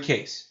every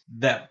case?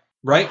 Them.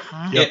 Right?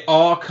 It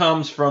all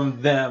comes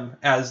from them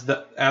as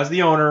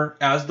the owner,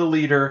 as the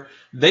leader.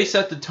 They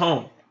set the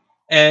tone.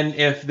 And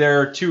if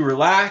they're too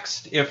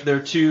relaxed, if they're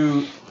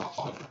too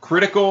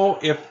critical,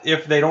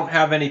 if they don't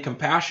have any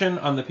compassion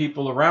on the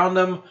people around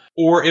them,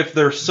 or if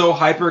they're so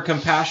hyper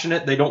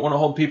compassionate they don't want to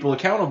hold people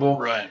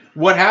accountable,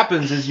 what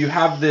happens is you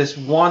have this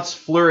once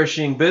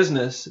flourishing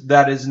business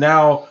that is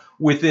now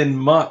within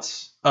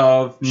months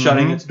of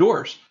shutting its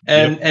doors.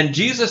 And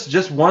Jesus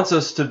just wants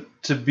us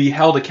to be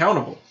held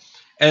accountable.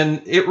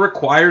 And it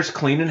requires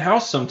cleaning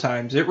house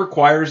sometimes. It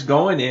requires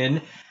going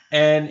in,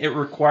 and it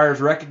requires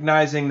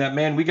recognizing that,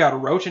 man, we got a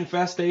roach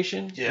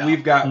infestation. Yeah. We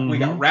got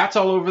rats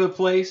all over the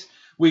place.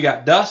 We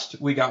got dust.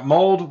 We got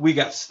mold. We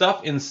got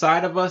stuff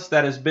inside of us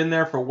that has been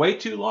there for way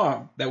too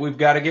long that we've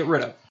got to get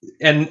rid of.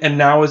 And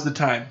now is the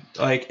time.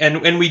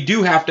 And we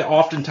do have to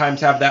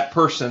oftentimes have that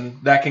person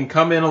that can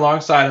come in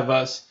alongside of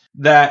us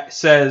that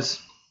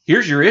says,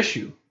 here's your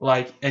issue.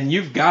 And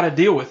you've got to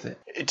deal with it.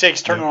 It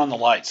takes turning on the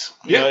lights.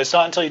 It's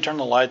not until you turn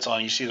the lights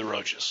on you see the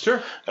roaches.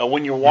 Sure.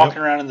 When you're walking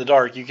around in the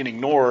dark, you can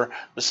ignore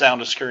the sound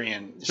of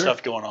scurrying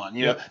stuff going on.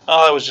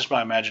 That was just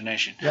my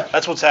imagination.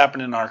 That's what's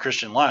happening in our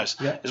Christian lives.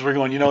 Is we're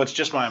going, it's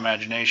just my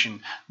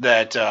imagination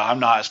that I'm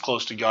not as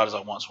close to God as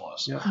I once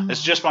was.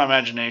 It's just my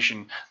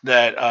imagination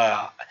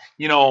that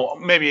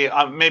maybe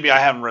I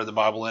haven't read the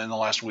Bible in the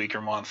last week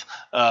or month.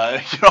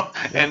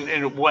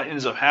 And what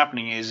ends up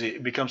happening is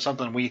it becomes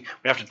something we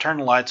have to turn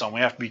the lights on.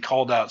 We have to be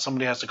called out.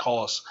 Somebody has to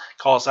call us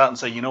out and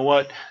say, you know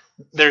what?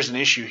 There's an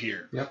issue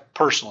here.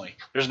 Personally.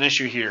 There's an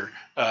issue here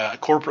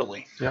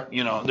corporately.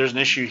 There's an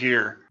issue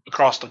here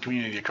across the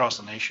community, across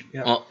the nation.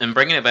 Well, and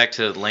bringing it back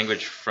to the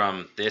language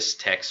from this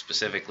text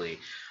specifically,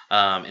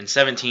 in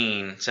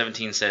 17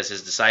 says,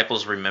 his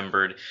disciples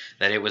remembered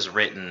that it was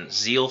written,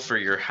 zeal for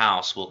your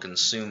house will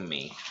consume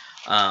me.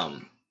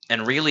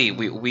 And really,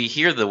 we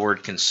hear the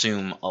word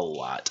consume a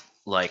lot,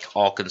 like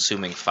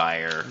all-consuming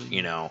fire,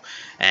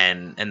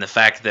 and the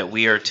fact that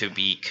we are to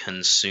be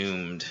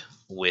consumed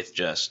with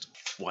just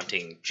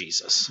wanting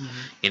Jesus,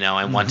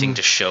 and wanting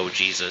to show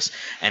Jesus.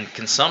 And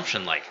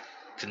consumption,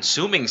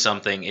 consuming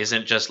something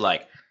isn't just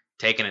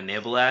taking a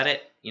nibble at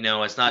it.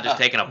 It's not just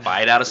taking a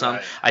bite out of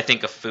something. Right. I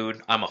think of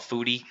food. I'm a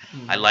foodie.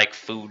 I like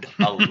food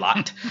a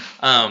lot.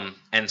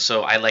 And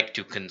so I like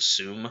to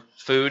consume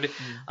food.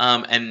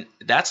 And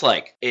that's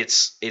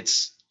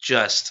it's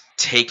just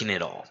taking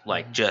it all,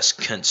 just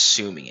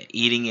consuming it,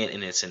 eating it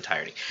in its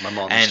entirety. My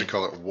mom used to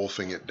call it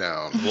wolfing it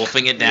down.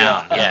 Wolfing it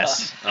down,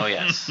 yes. Oh,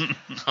 yes.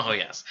 Oh,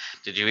 yes.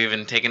 Did you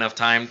even take enough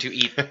time to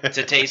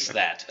taste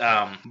that?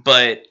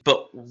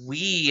 But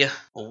we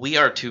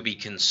are to be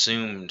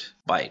consumed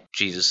by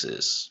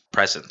Jesus's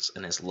presence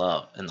and his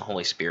love and the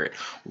Holy Spirit.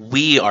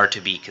 We are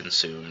to be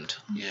consumed.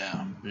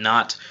 Yeah.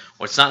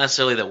 It's not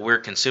necessarily that we're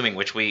consuming,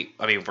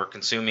 we're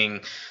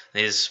consuming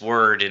his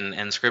word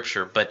and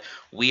scripture, but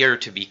we are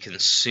to be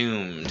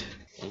consumed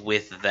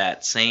with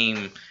that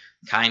same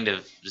kind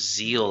of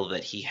zeal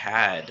that he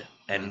had,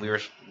 and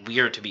we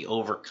are to be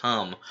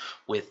overcome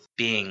with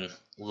being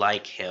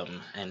like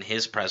him and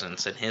his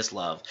presence and his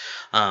love,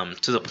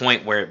 to the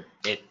point where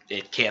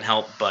it can't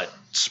help but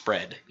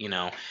spread,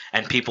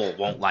 and people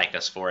won't like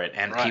us for it,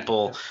 and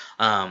people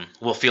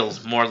will feel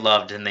more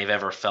loved than they've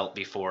ever felt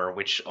before,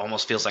 which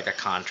almost feels like a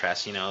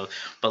contrast,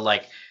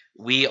 but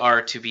we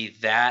are to be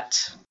that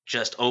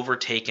just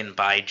overtaken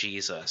by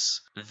Jesus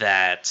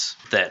that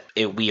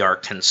we are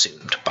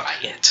consumed by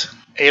it.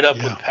 Ate up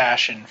with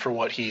passion for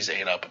what he's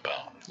ate up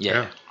about.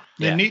 Yeah.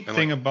 The neat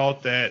thing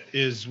about that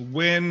is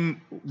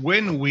when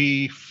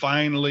we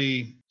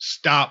finally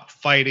stop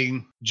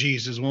fighting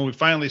Jesus, when we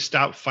finally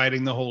stop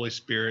fighting the Holy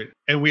Spirit,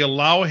 and we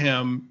allow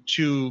him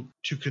to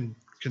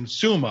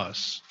consume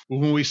us,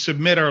 when we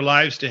submit our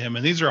lives to him,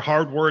 and these are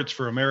hard words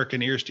for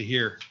American ears to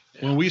hear.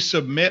 When we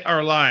submit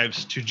our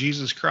lives to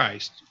Jesus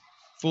Christ,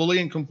 fully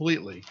and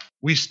completely,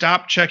 we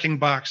stop checking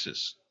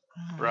boxes.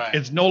 Right.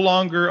 It's no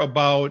longer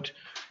about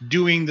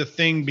doing the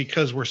thing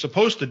because we're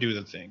supposed to do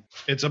the thing.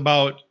 It's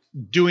about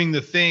doing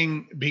the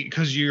thing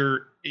because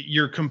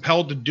you're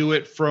compelled to do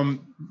it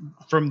from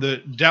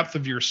the depth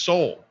of your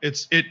soul.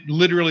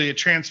 It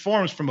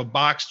transforms from a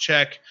box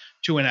check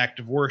to an act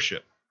of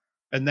worship.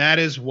 And that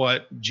is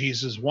what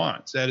Jesus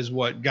wants. That is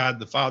what God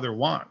the Father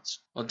wants.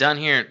 Well, down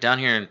here,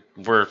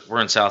 we're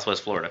in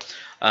Southwest Florida.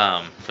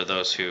 For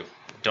those who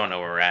don't know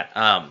where we're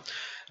at,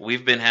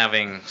 we've been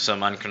having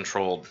some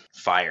uncontrolled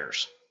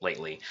fires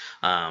lately.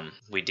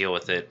 We deal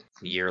with it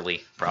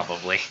yearly,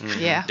 probably.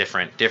 Yeah.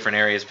 Different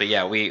areas, but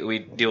yeah, we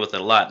deal with it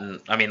a lot.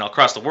 And I mean,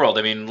 across the world.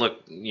 I mean,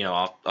 look,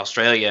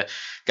 Australia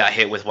got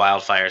hit with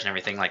wildfires and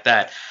everything like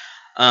that.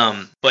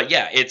 But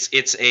yeah,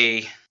 it's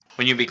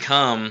when you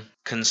become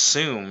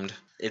consumed,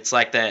 it's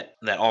like that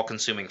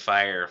all-consuming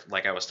fire,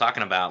 like I was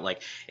talking about.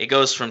 Like, it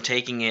goes from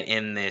taking it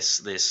in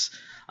this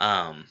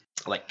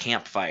like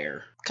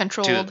campfire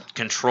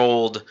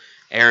controlled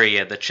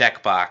area, the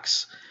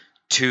checkbox,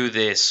 to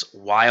this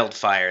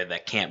wildfire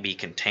that can't be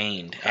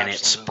contained. Absolutely. And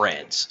it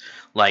spreads.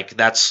 Like,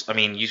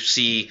 you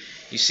see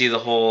the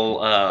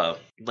whole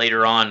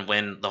later on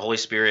when the Holy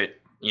Spirit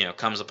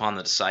comes upon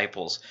the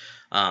disciples,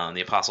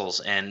 the apostles,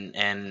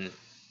 and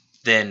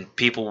then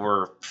people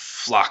were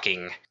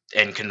flocking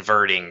and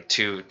converting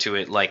to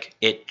it. Like,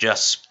 it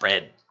just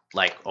spread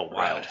like a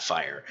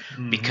wildfire.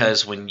 Mm-hmm.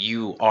 Because when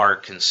you are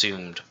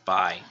consumed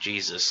by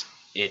Jesus,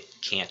 it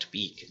can't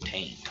be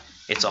contained.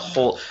 It's a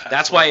whole.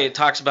 That's why it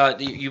talks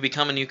about you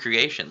become a new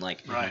creation.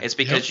 Like, it's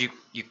because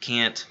you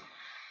can't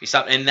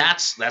stop, and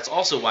that's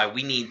also why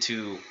we need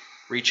to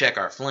recheck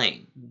our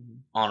flame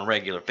on a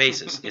regular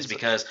basis. Is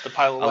because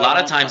a lot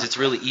of times it's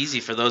really easy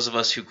for those of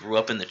us who grew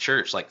up in the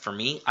church. Like, for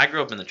me, I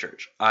grew up in the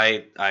church.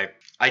 I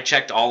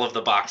checked all of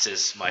the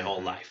boxes my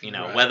whole life.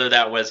 Whether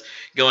that was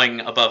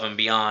going above and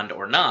beyond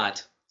or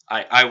not.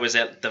 I was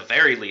at the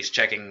very least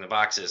checking the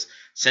boxes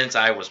since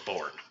I was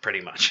born, pretty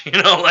much.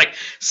 Like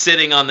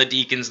sitting on the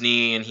deacon's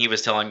knee, and he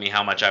was telling me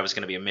how much I was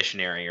going to be a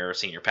missionary or a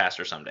senior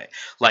pastor someday.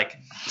 Like,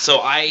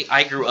 so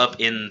I grew up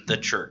in the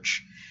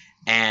church,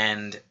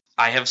 and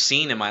I have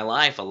seen in my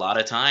life a lot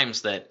of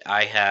times that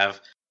I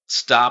have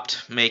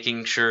stopped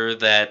making sure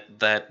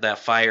that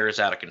fire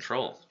is out of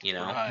control.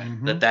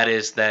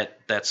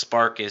 That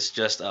spark is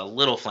just a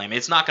little flame.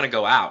 It's not going to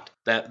go out.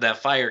 That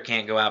fire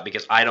can't go out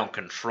because I don't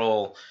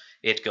control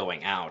it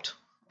going out.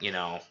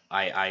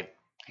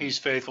 He's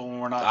faithful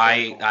when we're not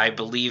faithful. I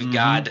believe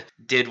God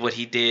did what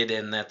he did,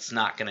 and that's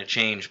not going to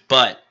change.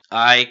 But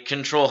I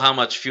control how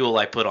much fuel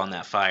I put on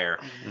that fire.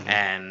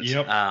 And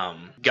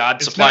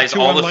God supplies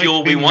all the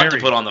fuel we want to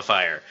put on the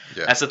fire.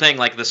 Yeah. That's the thing.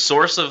 Like, the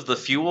source of the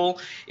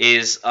fuel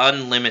is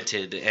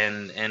unlimited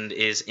and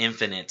is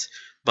infinite.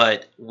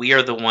 But we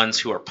are the ones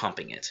who are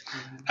pumping it.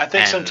 I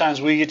think sometimes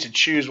we get to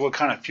choose what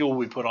kind of fuel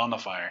we put on the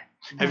fire.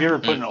 Have you ever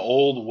put an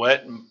old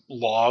wet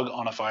log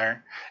on a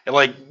fire?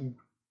 It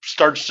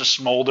starts to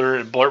smolder,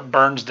 it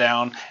burns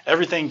down,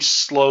 everything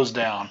slows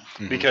down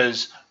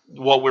because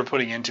what we're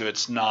putting into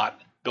it's not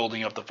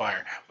building up the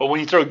fire. But when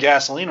you throw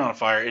gasoline on a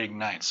fire, it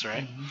ignites,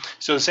 right?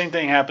 So the same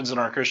thing happens in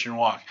our Christian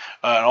walk.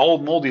 An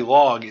old moldy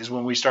log is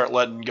when we start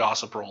letting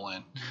gossip roll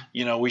in.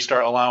 We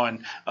start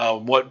allowing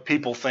what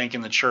people think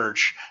in the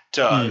church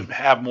to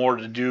have more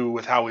to do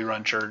with how we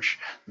run church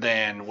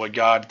than what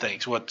God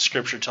thinks, what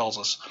Scripture tells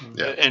us,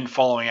 and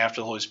following after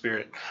the Holy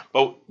Spirit.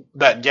 But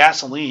that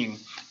gasoline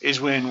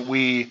is when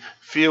we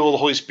feel the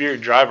Holy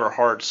Spirit drive our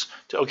hearts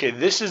to, okay,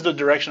 this is the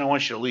direction I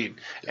want you to lead.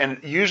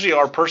 And usually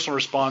our personal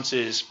response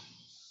is,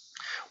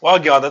 wow,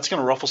 God, that's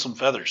going to ruffle some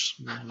feathers.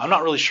 I'm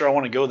not really sure I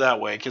want to go that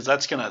way because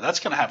that's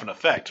gonna have an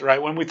effect,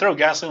 right? When we throw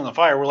gasoline on the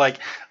fire, we're like,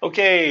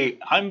 okay,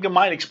 I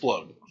might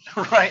explode,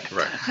 right?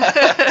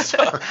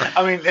 So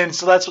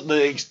that's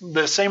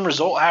the same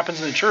result happens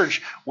in the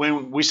church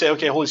when we say,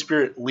 okay, Holy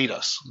Spirit, lead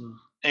us.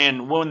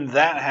 And when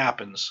that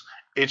happens,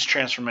 it's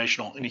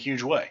transformational in a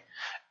huge way.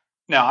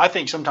 Now, I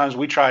think sometimes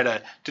we try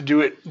to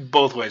do it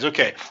both ways.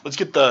 Okay, let's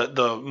get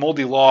the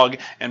moldy log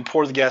and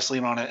pour the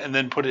gasoline on it and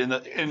then put it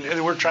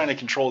and we're trying to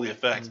control the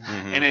effect.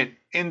 And it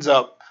ends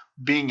up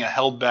being a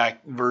held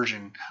back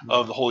version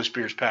of the Holy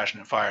Spirit's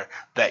passionate fire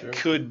that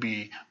could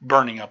be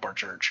burning up our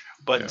church.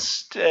 But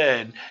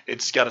instead,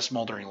 it's got a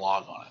smoldering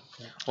log on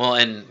it. Well,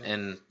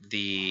 and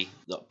the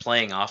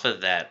playing off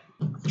of that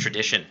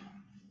tradition,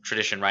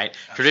 right? Absolutely.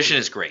 Tradition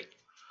is great.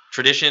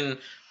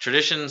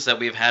 Traditions that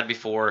we've had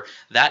before,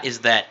 that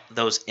is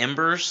those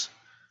embers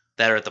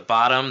that are at the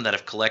bottom that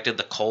have collected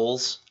the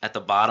coals at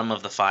the bottom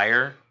of the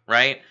fire,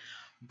 right?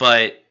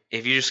 But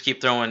if you just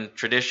keep throwing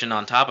tradition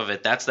on top of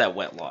it, that's that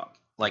wet log.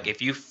 Like,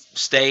 if you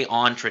stay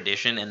on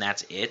tradition and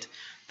that's it,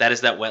 that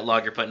is that wet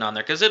log you're putting on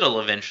there, because it'll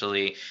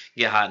eventually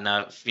get hot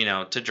enough,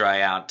 to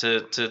dry out,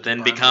 to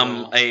then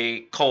become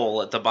a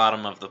coal at the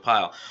bottom of the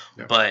pile.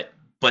 Yeah.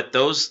 But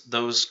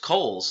those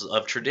coals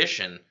of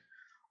tradition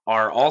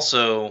are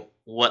also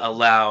what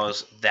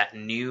allows that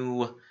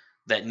new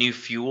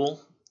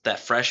fuel, that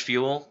fresh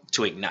fuel,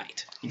 to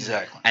ignite.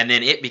 Exactly. And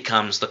then it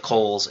becomes the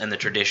coals and the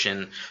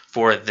tradition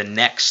for the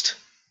next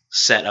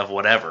set of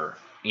whatever.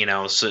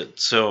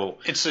 So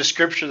it's the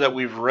scripture that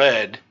we've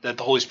read that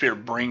the Holy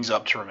Spirit brings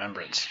up to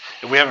remembrance.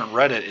 If we haven't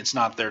read it, it's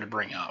not there to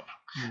bring up.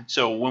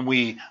 So when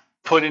we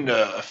put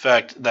into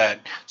effect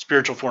that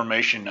spiritual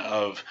formation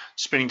of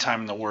spending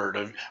time in the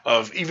Word,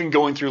 of even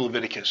going through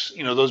Leviticus,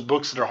 those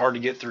books that are hard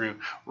to get through,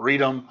 read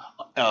them,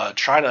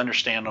 try to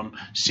understand them,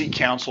 seek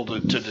counsel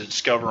to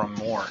discover them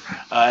more.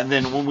 And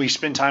then when we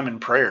spend time in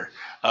prayer,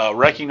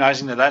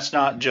 recognizing that that's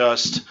not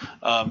just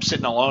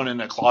sitting alone in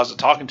a closet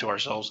talking to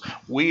ourselves.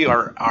 We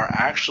are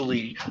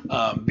actually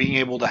being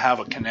able to have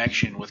a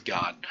connection with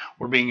God.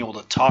 We're being able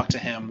to talk to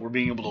Him. We're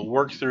being able to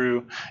work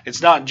through.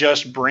 It's not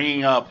just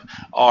bringing up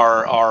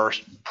our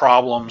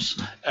problems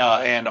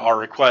and our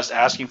requests,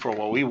 asking for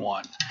what we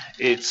want.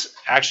 It's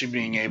actually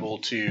being able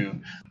to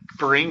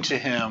bring to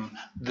Him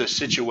the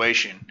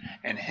situation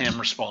and Him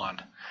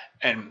respond.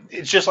 And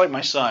it's just like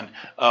my son.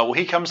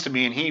 He comes to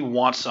me and he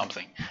wants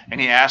something.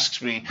 And he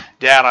asks me,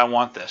 Dad, I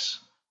want this.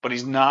 But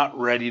he's not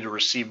ready to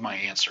receive my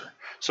answer.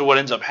 So what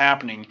ends up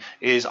happening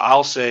is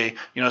I'll say,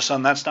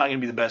 son, that's not going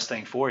to be the best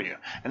thing for you.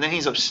 And then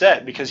he's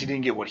upset because he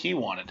didn't get what he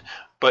wanted.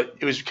 But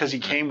it was because he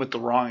came with the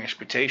wrong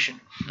expectation.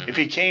 If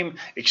he came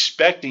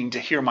expecting to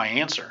hear my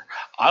answer,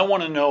 I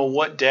want to know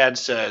what Dad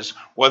says,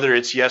 whether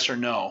it's yes or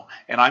no,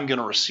 and I'm going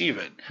to receive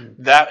it.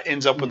 That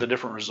ends up with a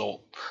different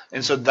result.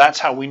 And so that's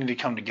how we need to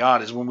come to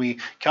God, is when we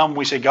come,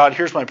 we say, God,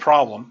 here's my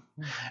problem,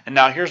 and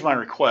now here's my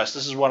request.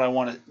 This is what I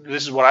want.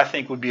 This is what I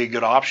think would be a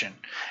good option.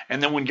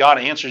 And then when God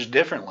answers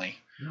differently,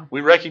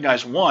 we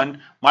recognize,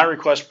 one, my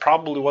request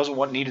probably wasn't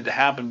what needed to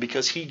happen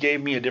because He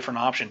gave me a different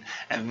option,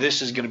 and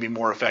this is going to be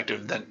more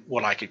effective than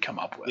what I could come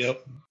up with.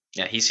 Yep.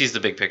 Yeah, He sees the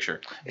big picture.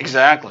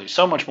 Exactly.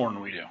 So much more than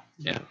we do.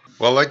 Yeah.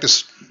 Well, I like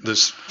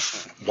this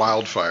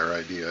wildfire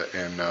idea,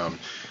 and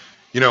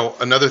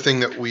another thing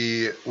that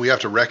we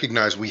have to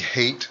recognize: we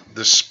hate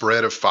the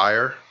spread of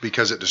fire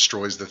because it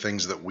destroys the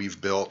things that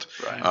we've built.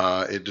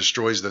 Right. It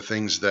destroys the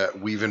things that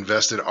we've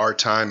invested our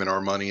time and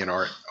our money and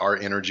our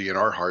energy and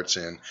our hearts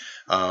in.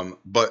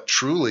 But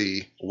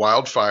truly,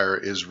 wildfire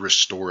is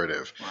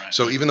restorative. Right.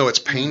 So even though it's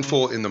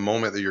painful in the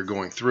moment that you're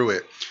going through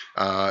it,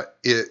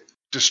 it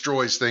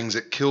destroys things,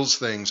 it kills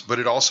things, but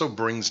it also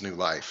brings new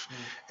life.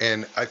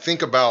 And I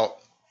think about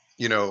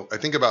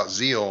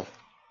zeal.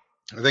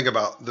 I think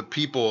about the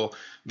people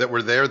that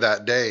were there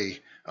that day.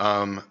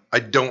 I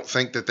don't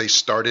think that they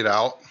started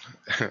out.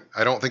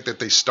 I don't think that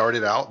they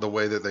started out the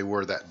way that they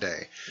were that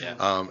day.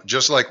 Yeah.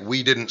 Just like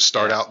we didn't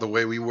start out the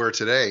way we were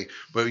today.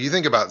 But you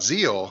think about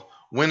zeal.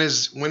 When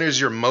is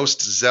your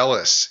most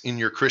zealous in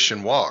your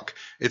Christian walk?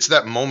 It's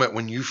that moment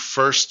when you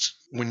first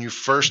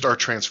are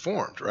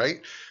transformed,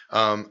 right?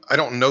 I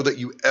don't know that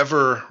you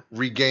ever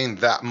regain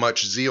that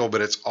much zeal,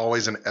 but it's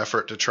always an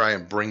effort to try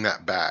and bring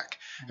that back.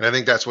 And I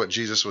think that's what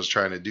Jesus was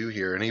trying to do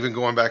here. And even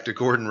going back to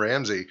Gordon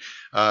Ramsay,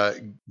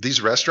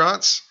 these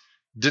restaurants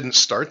didn't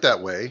start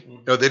that way.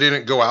 They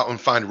didn't go out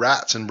and find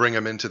rats and bring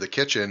them into the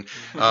kitchen.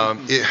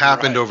 It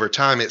happened over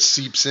time. It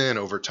seeps in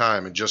over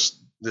time. And just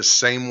the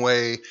same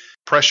way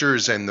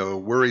pressures and the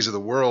worries of the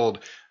world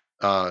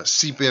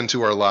seep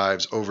into our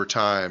lives over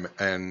time.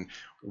 And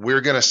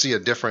we're going to see a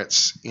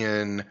difference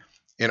in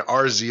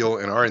our zeal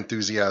and our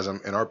enthusiasm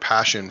and our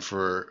passion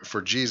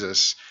for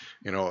Jesus.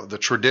 The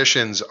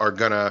traditions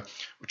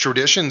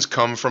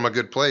come from a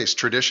good place.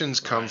 Traditions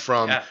come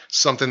from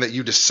something that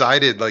you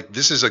decided, like,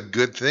 this is a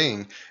good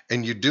thing,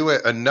 and you do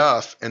it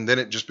enough, and then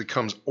it just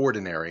becomes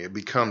ordinary. It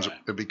becomes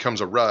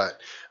a rut.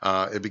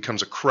 It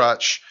becomes a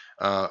crutch.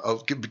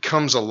 It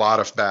becomes a lot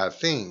of bad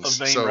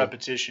things. A vain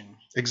repetition.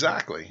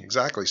 Exactly.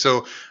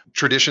 So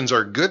traditions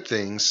are good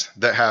things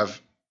that have,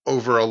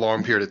 over a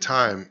long period of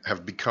time,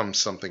 have become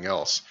something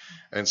else.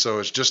 And so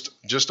it's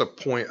just a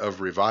point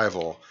of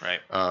revival.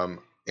 Right.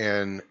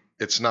 And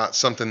it's not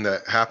something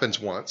that happens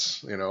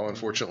once.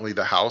 Unfortunately,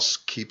 the house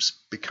keeps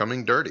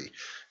becoming dirty.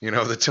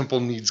 The temple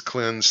needs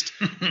cleansed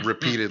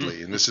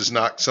repeatedly. And this is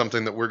not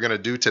something that we're going to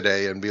do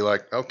today and be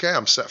like, okay,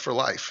 I'm set for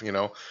life.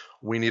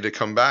 We need to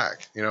come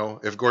back.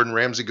 If Gordon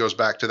Ramsay goes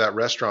back to that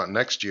restaurant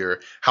next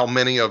year, how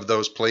many of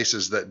those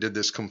places that did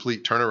this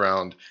complete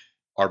turnaround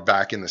are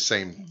back in the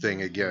same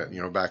thing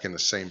again, back in the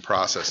same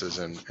processes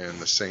and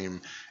the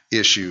same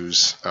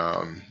issues.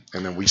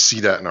 And then we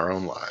see that in our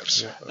own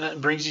lives. Yeah.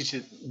 That brings you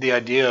to the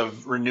idea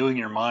of renewing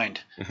your mind.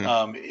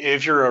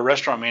 If you're a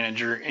restaurant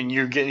manager and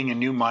you're getting a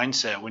new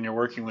mindset when you're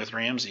working with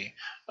Ramsay,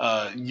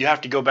 you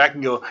have to go back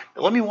and go,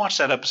 let me watch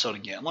that episode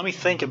again. Let me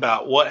think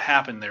about what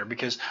happened there,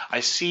 because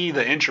I see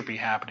the entropy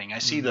happening. I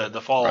see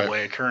the fall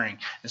away occurring.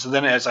 And so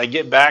then as I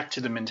get back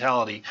to the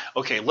mentality,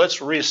 okay,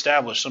 let's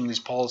reestablish some of these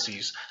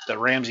policies that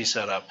Ramsay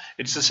set up.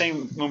 It's the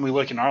same when we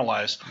look in our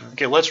lives.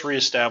 Okay, let's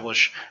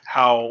reestablish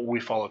how we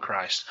follow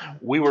Christ.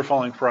 We were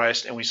following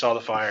Christ and we saw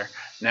the fire.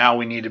 Now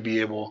we need to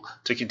be able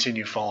to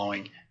continue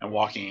following and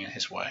walking in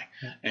His way.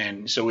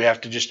 And so we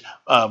have to just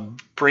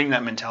bring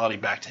that mentality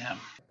back to Him.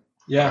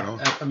 Yeah,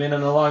 I mean,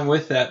 and along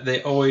with that,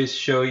 they always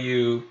show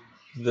you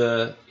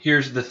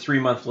here's the 3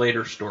 month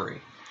later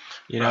story.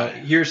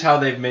 Here's how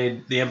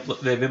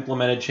they've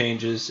implemented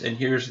changes, and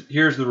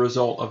here's the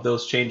result of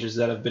those changes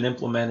that have been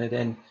implemented.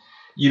 And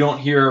you don't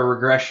hear a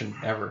regression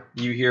ever.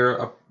 You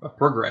hear a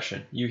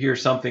progression. You hear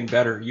something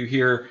better. You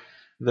hear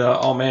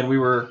oh man,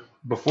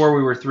 before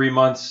we were 3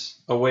 months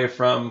away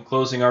from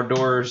closing our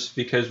doors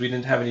because we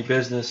didn't have any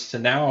business, to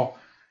now,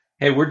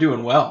 hey, we're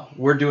doing well.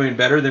 We're doing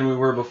better than we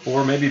were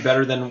before, maybe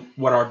better than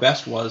what our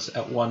best was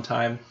at one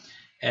time.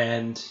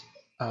 And,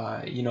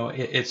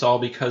 it's all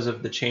because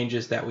of the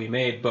changes that we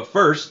made. But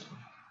first,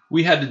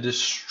 we had to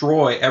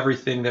destroy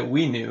everything that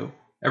we knew,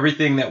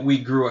 everything that we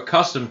grew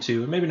accustomed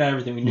to, maybe not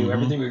everything we knew,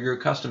 everything we grew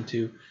accustomed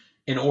to,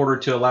 in order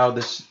to allow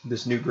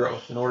this new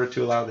growth, in order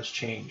to allow this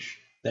change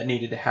that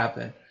needed to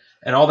happen.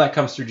 And all that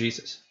comes through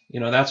Jesus.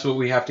 That's what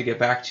we have to get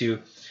back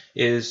to,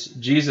 is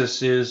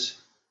Jesus is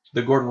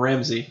the Gordon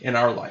Ramsay in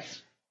our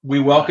life. We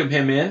welcome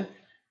him in.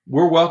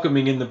 We're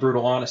welcoming in the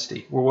brutal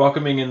honesty. We're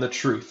welcoming in the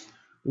truth.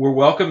 We're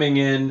welcoming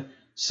in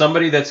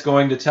somebody that's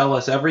going to tell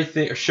us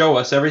everything, or show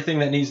us everything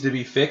that needs to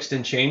be fixed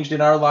and changed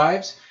in our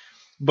lives.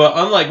 But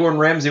unlike Gordon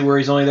Ramsay, where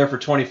he's only there for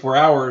 24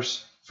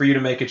 hours for you to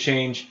make a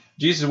change,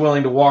 Jesus is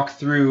willing to walk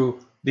through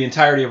the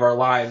entirety of our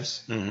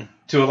lives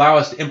to allow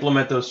us to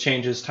implement those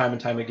changes time and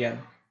time again.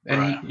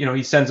 And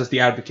he sends us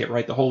the advocate,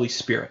 right? The Holy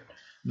Spirit.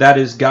 That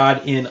is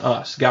God in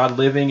us, God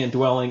living and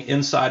dwelling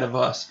inside of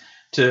us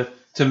to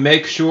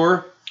make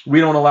sure we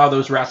don't allow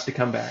those rats to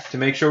come back, to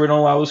make sure we don't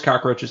allow those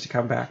cockroaches to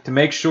come back, to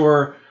make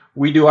sure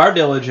we do our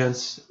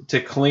diligence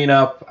to clean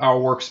up our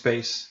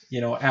workspace,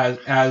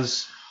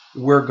 as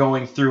we're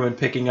going through and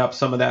picking up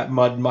some of that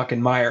mud, muck,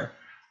 and mire,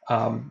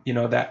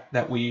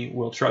 that we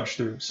will trudge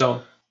through.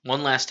 So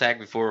one last tag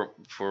before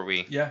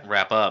we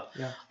wrap up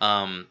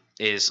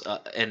is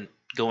and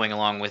going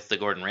along with the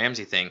Gordon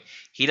Ramsay thing,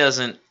 he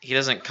doesn't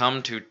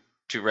come to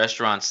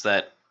restaurants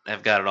that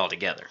have got it all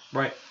together.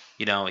 Right.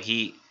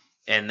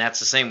 And that's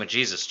the same with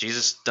Jesus.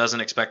 Jesus doesn't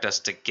expect us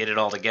to get it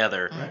all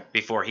together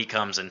before he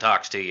comes and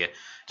talks to you,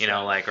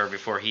 or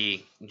before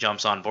he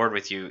jumps on board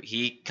with you.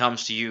 He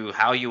comes to you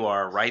how you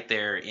are, right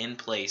there in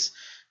place.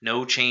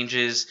 No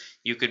changes.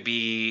 You could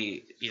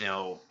be,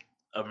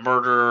 a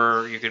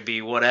murderer, you could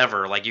be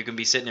whatever, like you can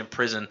be sitting in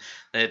prison.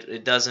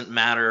 It doesn't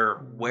matter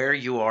where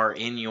you are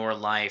in your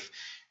life.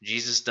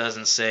 Jesus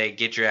doesn't say,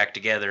 get your act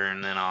together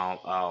and then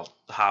I'll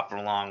hop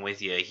along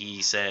with you.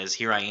 He says,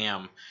 here I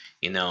am,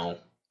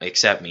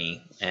 accept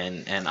me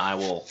and I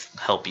will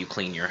help you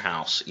clean your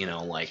house,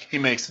 he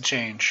makes the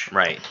change.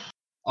 Right.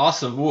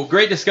 Awesome. Well,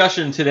 great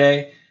discussion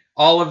today.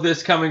 All of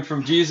this coming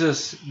from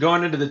Jesus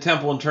going into the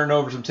temple and turning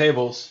over some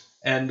tables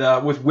and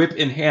with whip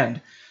in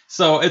hand.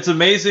 So it's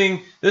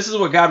amazing. This is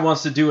what God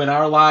wants to do in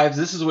our lives.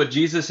 This is what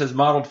Jesus has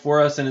modeled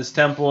for us in his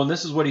temple, and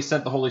this is what he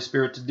sent the Holy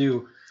Spirit to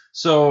do.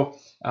 So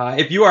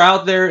if you are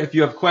out there, if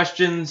you have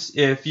questions,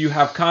 if you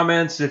have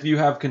comments, if you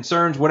have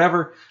concerns,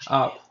 whatever,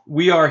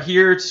 we are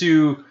here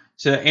to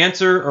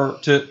answer or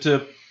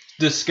to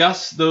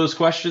discuss those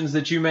questions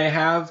that you may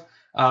have.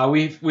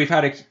 We've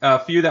had a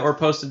few that were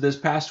posted this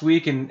past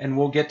week, and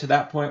we'll get to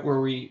that point where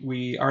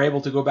we are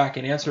able to go back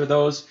and answer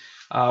those.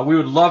 We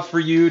would love for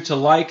you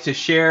to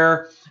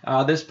share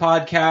this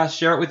podcast,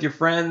 share it with your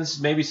friends,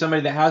 maybe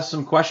somebody that has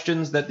some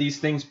questions that these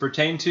things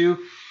pertain to.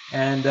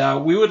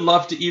 And we would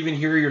love to even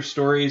hear your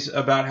stories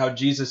about how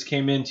Jesus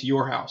came into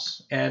your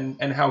house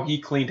and how he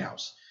cleaned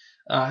house,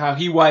 how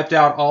he wiped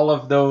out all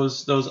of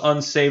those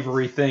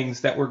unsavory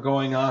things that were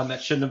going on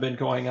that shouldn't have been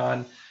going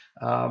on,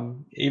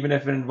 even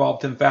if it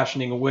involved him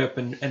fashioning a whip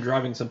and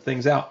driving some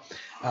things out.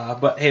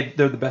 But hey,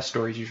 they're the best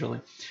stories usually.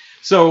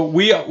 So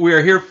we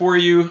are here for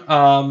you.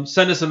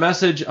 Send us a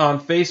message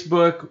on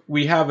Facebook.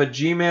 We have a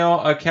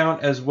Gmail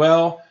account as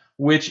well,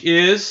 which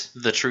is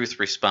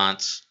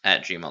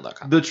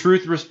thetruthresponse@gmail.com.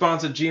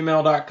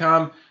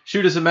 thetruthresponse@gmail.com.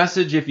 Shoot us a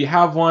message if you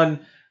have one.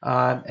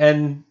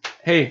 And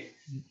hey,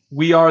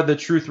 we are the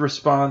Truth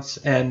Response,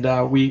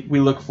 and we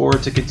look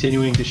forward to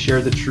continuing to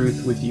share the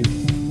truth with you.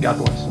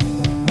 God bless.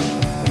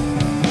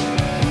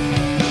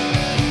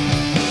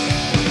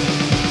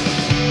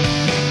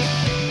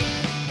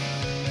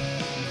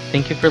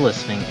 Thank you for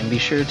listening, and be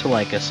sure to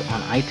like us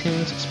on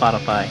iTunes,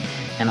 Spotify,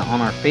 and on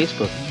our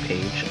Facebook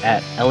page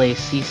at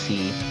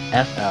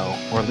LACCFL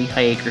or Lehigh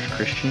Acres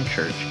Christian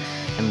Church,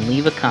 and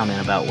leave a comment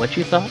about what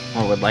you thought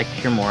or would like to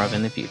hear more of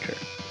in the future.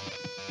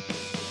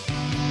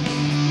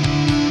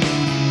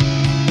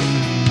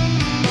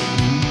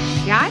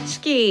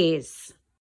 Yatskis.